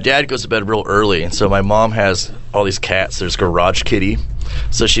 my dad goes to bed real early, and so my mom has all these cats. There's Garage Kitty.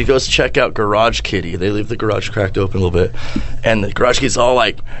 So she goes to check out Garage Kitty. They leave the garage cracked open a little bit, and the Garage Kitty's all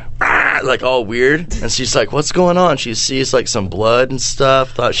like all weird. And she's like, "What's going on?" She sees like some blood and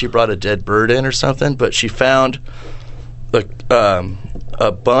stuff. Thought she brought a dead bird in or something, but she found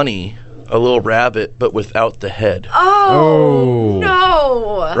a bunny, a little rabbit, but without the head. Oh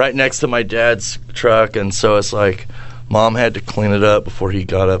no! Right next to my dad's truck, and so it's like, Mom had to clean it up before he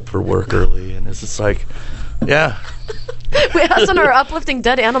got up for work early, and it's just like, yeah. We have on our uplifting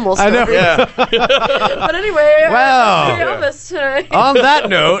dead animals. I know. Yeah. But anyway, wow. Elvis tonight. On that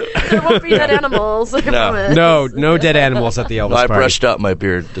note, there won't be dead animals. I promise. No dead animals at the Elvis I party. brushed out my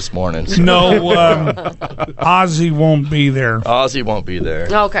beard this morning. So. No, Ozzy won't be there. Ozzy won't be there.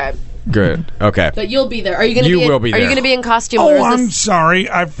 Okay. Good. Okay. But you'll be there. Are you going to be? Are you going to be in costume? Oh, I'm sorry.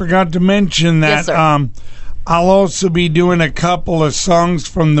 I forgot to mention that. Yes, sir. I'll also be doing a couple of songs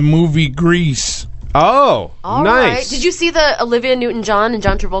from the movie Grease. Oh, all nice. Right. Did you see the Olivia Newton-John and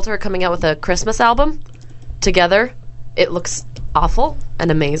John Travolta are coming out with a Christmas album together? It looks awful and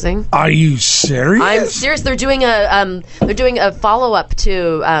amazing. Are you serious? I'm serious. They're doing a follow-up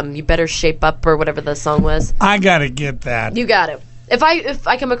to You Better Shape Up or whatever the song was. I gotta get that. You got it. If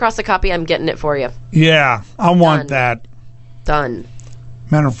I come across a copy, I'm getting it for you. Yeah, I want that. Done.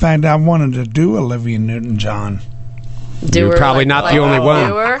 Matter of fact, I wanted to do Olivia Newton-John. You're probably not the only one.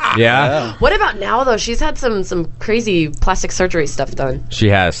 Yeah. What about now, though? She's had some crazy plastic surgery stuff done. She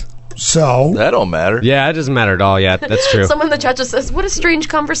has. So? That don't matter. Yeah, it doesn't matter at all yet. That's true. Someone in the chat just says, what a strange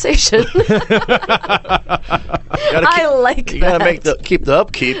conversation. I like that. You gotta keep the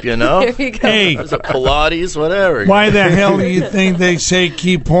upkeep, you know? There you go. Hey. There's a Pilates, whatever. Why the hell do you think they say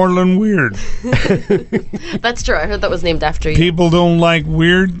keep Portland weird? That's true. I heard that was named after you. People don't like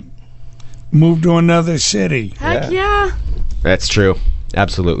weird, move to another city. Heck yeah. That's true.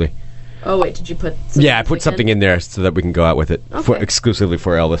 Absolutely. Oh, wait, did you put Yeah, I put something in there so that we can go out with it exclusively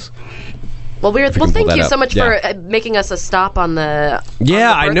for Elvis. Well, thank you so much for making us a stop on the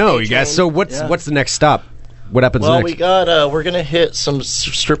I know, you guys. So what's the next stop? What happens next? Well, we're going to hit some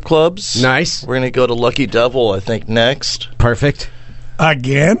strip clubs. Nice. We're going to go to Lucky Devil, I think, next. Perfect.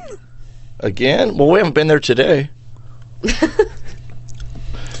 Again? Well, we haven't been there today.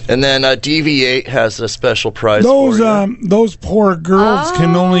 And then DV8 has a special prize for you. Those poor girls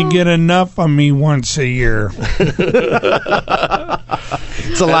can only get enough of me once a year. It's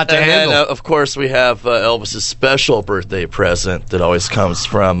a lot to handle. And of course, we have Elvis's special birthday present that always comes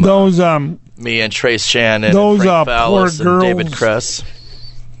from those me and Trace Shannon, those and Frank Fallis, poor girls. and David Kress.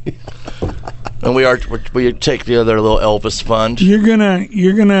 And we take the other little Elvis fund. You're gonna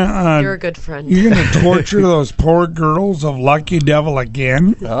you're a good friend. You're gonna torture those poor girls of Lucky Devil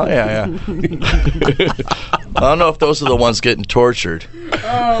again? Oh yeah. I don't know if those are the ones getting tortured.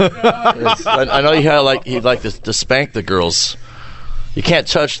 Oh God. I know you'd like to spank the girls. You can't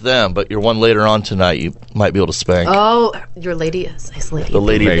touch them, but your one later on tonight you might be able to spank. Oh, your lady is nice lady. The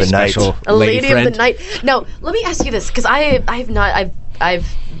lady of the night. A lady of the night. Now, let me ask you this, because I've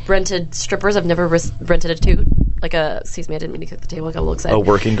rented strippers. I've never rented a toot. Excuse me, I didn't mean to kick the table. I got a little excited. A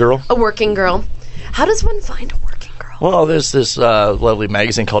working girl? A working girl. How does one find a working girl? Well, there's this lovely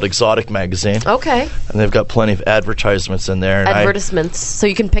magazine called Exotic Magazine. Okay. And they've got plenty of advertisements in there. Advertisements. So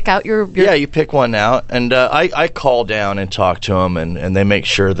you can pick out your... Yeah, you pick one out. And I call down and talk to them, and they make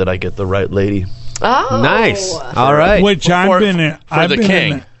sure that I get the right lady. Oh. Nice. All right. Which I've been in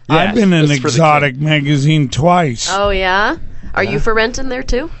Exotic Magazine twice. Oh, yeah? Are you for rent in there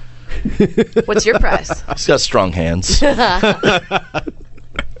too? What's your price? He's got strong hands.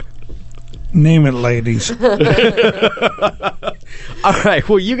 Name it, ladies. All right.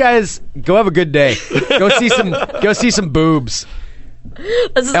 Well, you guys go have a good day. Go see some boobs.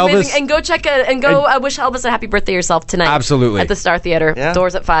 This is Elvis, amazing. And go check it and wish Elvis a happy birthday yourself tonight. Absolutely. At the Star Theater. Yeah.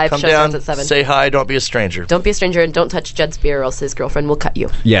 Doors at 5. Come Show down, starts at 7. say hi. Don't be a stranger. Don't be a stranger and don't touch Jed's beer or else his girlfriend will cut you.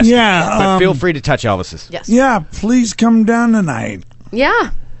 Yes. Yeah. But feel free to touch Elvis's. Yes. Yeah, please come down tonight.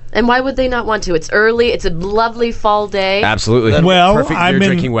 Yeah. And why would they not want to? It's early. It's a lovely fall day. Absolutely. Well, perfect beer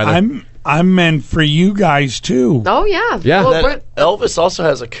drinking weather. I'm meant for you guys too. Oh yeah. Yeah. Well, Elvis also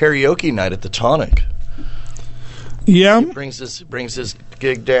has a karaoke night at the Tonic. Yeah. He brings his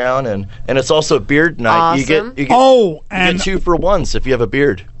gig down, and it's also beard night. Awesome. You get 2 for 1s if you have a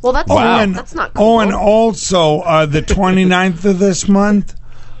beard. Well, that's that's not cool. Oh, and also the 29th of this month,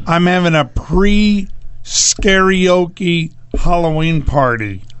 I'm having a pre-karaoke Halloween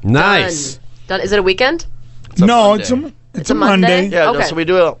party. Nice. Done. Is it a weekend? It's a Monday. It's a Monday. Yeah, Okay. so we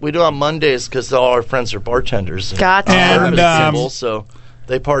do on Mondays because all our friends are bartenders. Gotcha. And so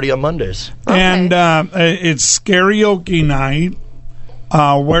they party on Mondays. Okay. And it's karaoke night.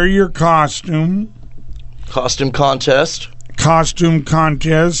 Wear your costume. Costume contest.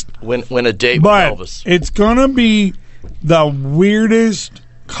 Win a date with Elvis. It's gonna be the weirdest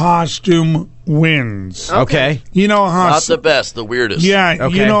costume wins. Okay. You know how Not the best, the weirdest. Yeah,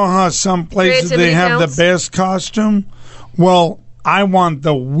 Okay. you know how some places Creativity they have counts? the best costume? Well, I want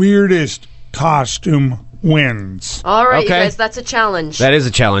the weirdest costume wins. All right, Okay. you guys. That's a challenge. That is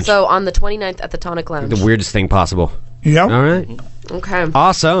a challenge. So on the 29th at the Tonic Lounge. The weirdest thing possible. Yep. All right. Okay.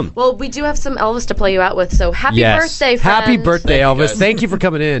 Awesome. Well, we do have some Elvis to play you out with, so happy Yes. birthday, friend. Happy birthday, Thank you, Elvis. guys. Thank you for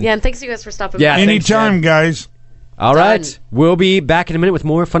coming in. Yeah, and thanks you guys for stopping Yeah, by. thanks, Anytime, Jen. guys. All Done. right. We'll be back in a minute with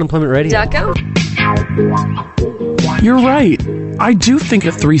more Funemployment Radio. Ducko? You're right. I do think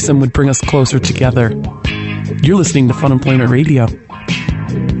a threesome would bring us closer together. You're listening to Funemployment Radio.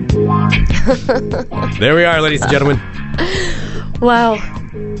 There we are, ladies and gentlemen. Wow.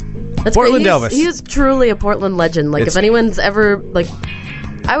 That's Portland great. Elvis. He is truly a Portland legend. Like, It's- if anyone's ever,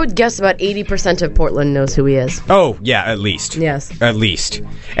 I would guess about 80% of Portland knows who he is. Oh, yeah, at least. Yes. At least.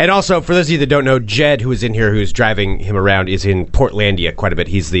 And also, for those of you that don't know, Jed, who is in here, who's driving him around, is in Portlandia quite a bit.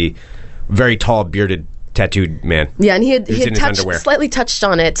 He's the very tall, bearded, tattooed man. Yeah, and he had in his underwear. slightly touched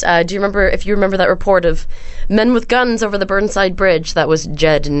on it. Do you remember that report of men with guns over the Burnside Bridge? That was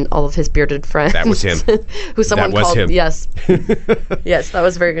Jed and all of his bearded friends. That was him. Who someone That was called. him. Yes. Yes, that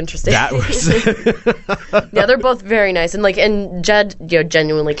was very interesting. That was. Yeah, they're both very nice, and Jed,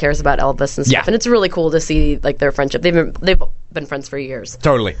 genuinely cares about Elvis and stuff, Yeah. and it's really cool to see their friendship. They've been friends for years.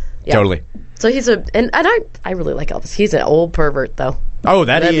 Totally. Yeah. Totally. So he's and I really like Elvis. He's an old pervert though. Oh,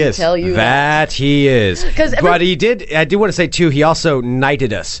 that Let he me is. tell you that he is. But I do want to say, too, he also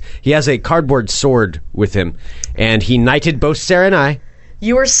knighted us. He has a cardboard sword with him, and he knighted both Sarah and I.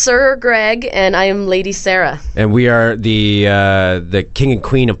 You are Sir Greg, and I am Lady Sarah. And we are the king and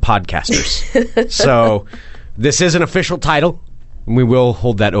queen of podcasters. So this is an official title, and we will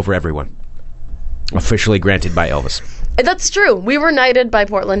hold that over everyone. Officially granted by Elvis. That's true. We were knighted by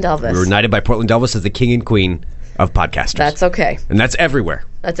Portland Elvis. We were knighted by Portland Elvis as the king and queen of podcasters. That's okay. And that's everywhere.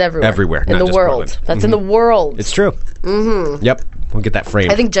 That's everywhere. Everywhere. In not the just world. Portland. That's in the world. It's true. Mm-hmm. Yep. We'll get that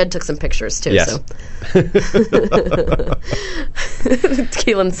framed. I think Jed took some pictures, too. Yes. So.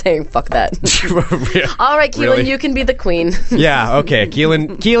 Keelan's saying, fuck that. All right, Keelan, Really? you can be the queen. Yeah, okay.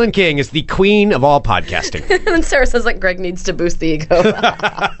 Keelan King is the queen of all podcasting. And Sarah says that Greg needs to boost the ego.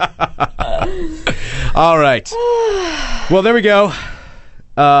 All right. Well, there we go.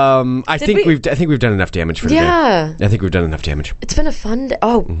 I think we've done enough damage for today. Yeah. I think we've done enough damage. It's been a fun day.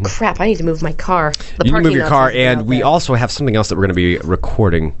 Oh, crap. I need to move my car. You can move your car, and we also have something else that we're going to be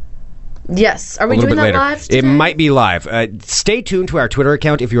recording. Yes. Are we a little doing bit that later. live today? It might be live. Stay tuned to our Twitter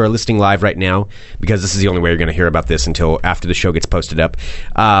account if you are listening live right now, because this is the only way you're going to hear about this until after the show gets posted up.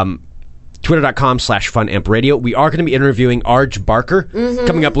 Twitter.com/FunAmpRadio. We are going to be interviewing Arj Barker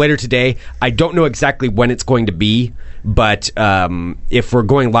coming up later today. I don't know exactly when it's going to be, but if we're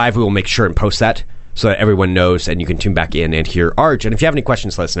going live, we will make sure and post that so that everyone knows and you can tune back in and hear Arj. And if you have any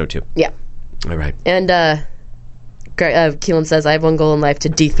questions, let us know too. Yeah. All right. And Keelan says, I have one goal in life, to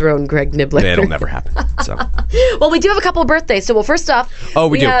dethrone Greg Nibbler. It'll never happen. So. Well, we do have a couple of birthdays. So, first off,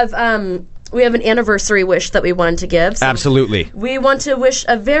 we do. have an anniversary wish that we wanted to give. So Absolutely. we want to wish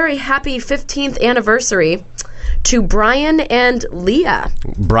a very happy 15th anniversary to Brian and Leah.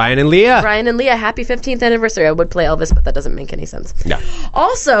 Brian and Leah. Brian and Leah, happy 15th anniversary. I would play Elvis, but that doesn't make any sense. Yeah.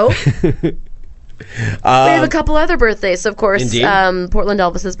 Also, we have a couple other birthdays. Of course, Indeed. Portland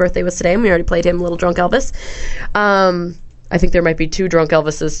Elvis's birthday was today, and we already played him, Little Drunk Elvis. I think there might be 2 drunk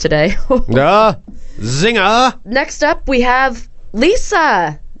Elvises today. Zinger! Next up, we have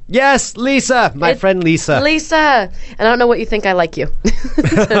Lisa. Yes, Lisa, my friend Lisa. Lisa, and I don't know what you think. I like you.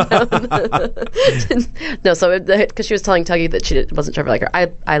 No, so because she was telling Tuggy that she wasn't sure if I like her.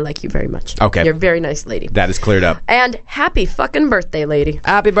 I like you very much. Okay, you're a very nice lady. That is cleared up. And happy fucking birthday, lady.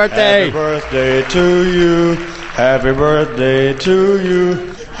 Happy birthday. Happy birthday to you. Happy birthday to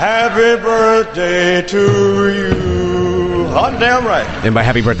you. Happy birthday to you. Hot damn right. And by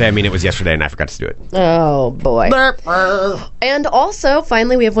happy birthday, I mean it was yesterday and I forgot to do it. Oh, boy. And also,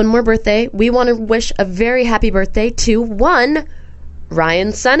 finally, we have one more birthday. We want to wish a very happy birthday to one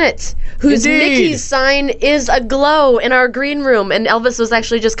Ryan Sennett, whose Mickey's sign is aglow in our green room. And Elvis was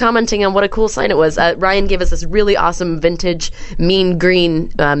actually just commenting on what a cool sign it was. Ryan gave us this really awesome vintage mean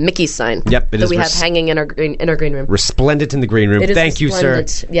green Mickey's sign. Yep, that we have hanging in our green room. Resplendent in the green room. Thank you, sir.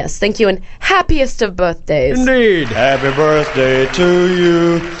 Yes, thank you, and happiest of birthdays. Indeed. Happy birthday to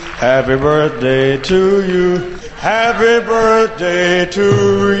you. Happy birthday to you. Happy birthday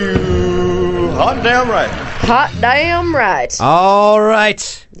to you. Hot damn right. Hot damn right. All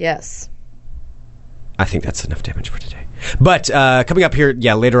right. Yes. I think that's enough damage for today. But coming up here,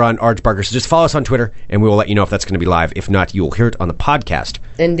 later on, Arj Barker. So just follow us on Twitter, and we will let you know if that's going to be live. If not, you'll hear it on the podcast.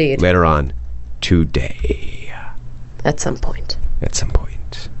 Indeed. Later on today. At some point. It's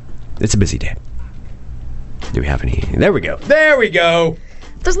a busy day. Do we have any? There we go. There we go.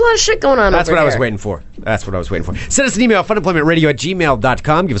 There's a lot of shit going on That's over what here. I was waiting for. Send us an email,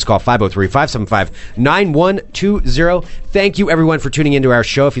 funemploymentradio@gmail.com. Give us a call, 503-575-9120. Thank you, everyone, for tuning into our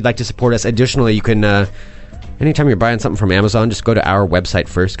show. If you'd like to support us, additionally, you can, anytime you're buying something from Amazon, just go to our website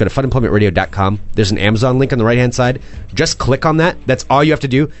first. Go to funemploymentradio.com. There's an Amazon link on the right-hand side. Just click on that. That's all you have to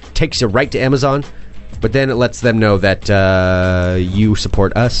do. Takes you right to Amazon. But then it lets them know that you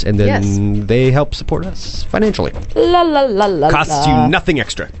support us, and then they help support us financially. La la la la. Costs you nothing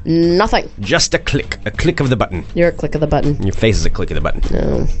extra. Nothing. Just a click of the button. You're a click of the button. Your face is a click of the button.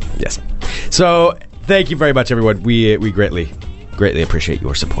 No. Yes. So thank you very much, everyone. We greatly appreciate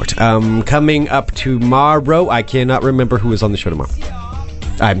your support. Coming up tomorrow, I cannot remember who is on the show tomorrow.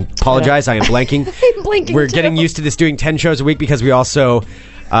 I apologize. I am blanking. I'm blanking. We're getting used to this doing 10 shows a week because we also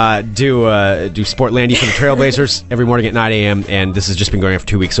do Sportlandia for the Trailblazers every morning at 9 a.m. and this has just been going on for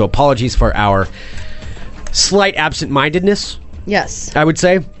 2 weeks. So apologies for our slight absent-mindedness. Yes, I would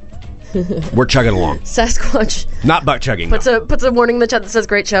say. We're chugging along. Sasquatch. Not butt chugging. Puts a warning in the chat that says,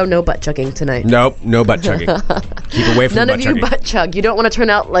 "Great show, no butt chugging tonight." Nope, no butt chugging. Keep away from None the butt of you chugging. butt chug. You don't want to turn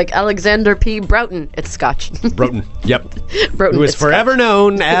out like Alexander P. Broughton. It's Scotch. Broughton. Yep. Broughton. Who is forever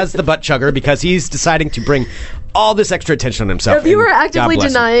known as the butt chugger because he's deciding to bring all this extra attention on himself. If you were actively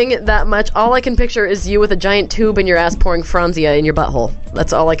denying that much, all I can picture is you with a giant tube in your ass pouring Franzia in your butthole.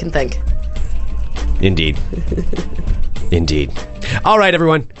 That's all I can think. Indeed. Indeed. All right,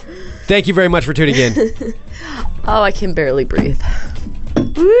 everyone. Thank you very much for tuning in. Oh, I can barely breathe.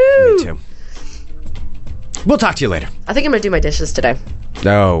 Woo! Me too. We'll talk to you later. I think I'm going to do my dishes today.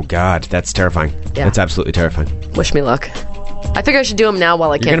 Oh, God. That's terrifying. Yeah. That's absolutely terrifying. Wish me luck. I figure I should do them now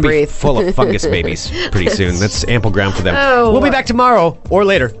while I can't breathe. You're going to be full of fungus babies pretty soon. That's ample ground for them. Oh. We'll be back tomorrow or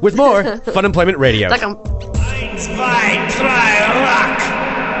later with more Fun Employment Radio. Like 1, 2, 3.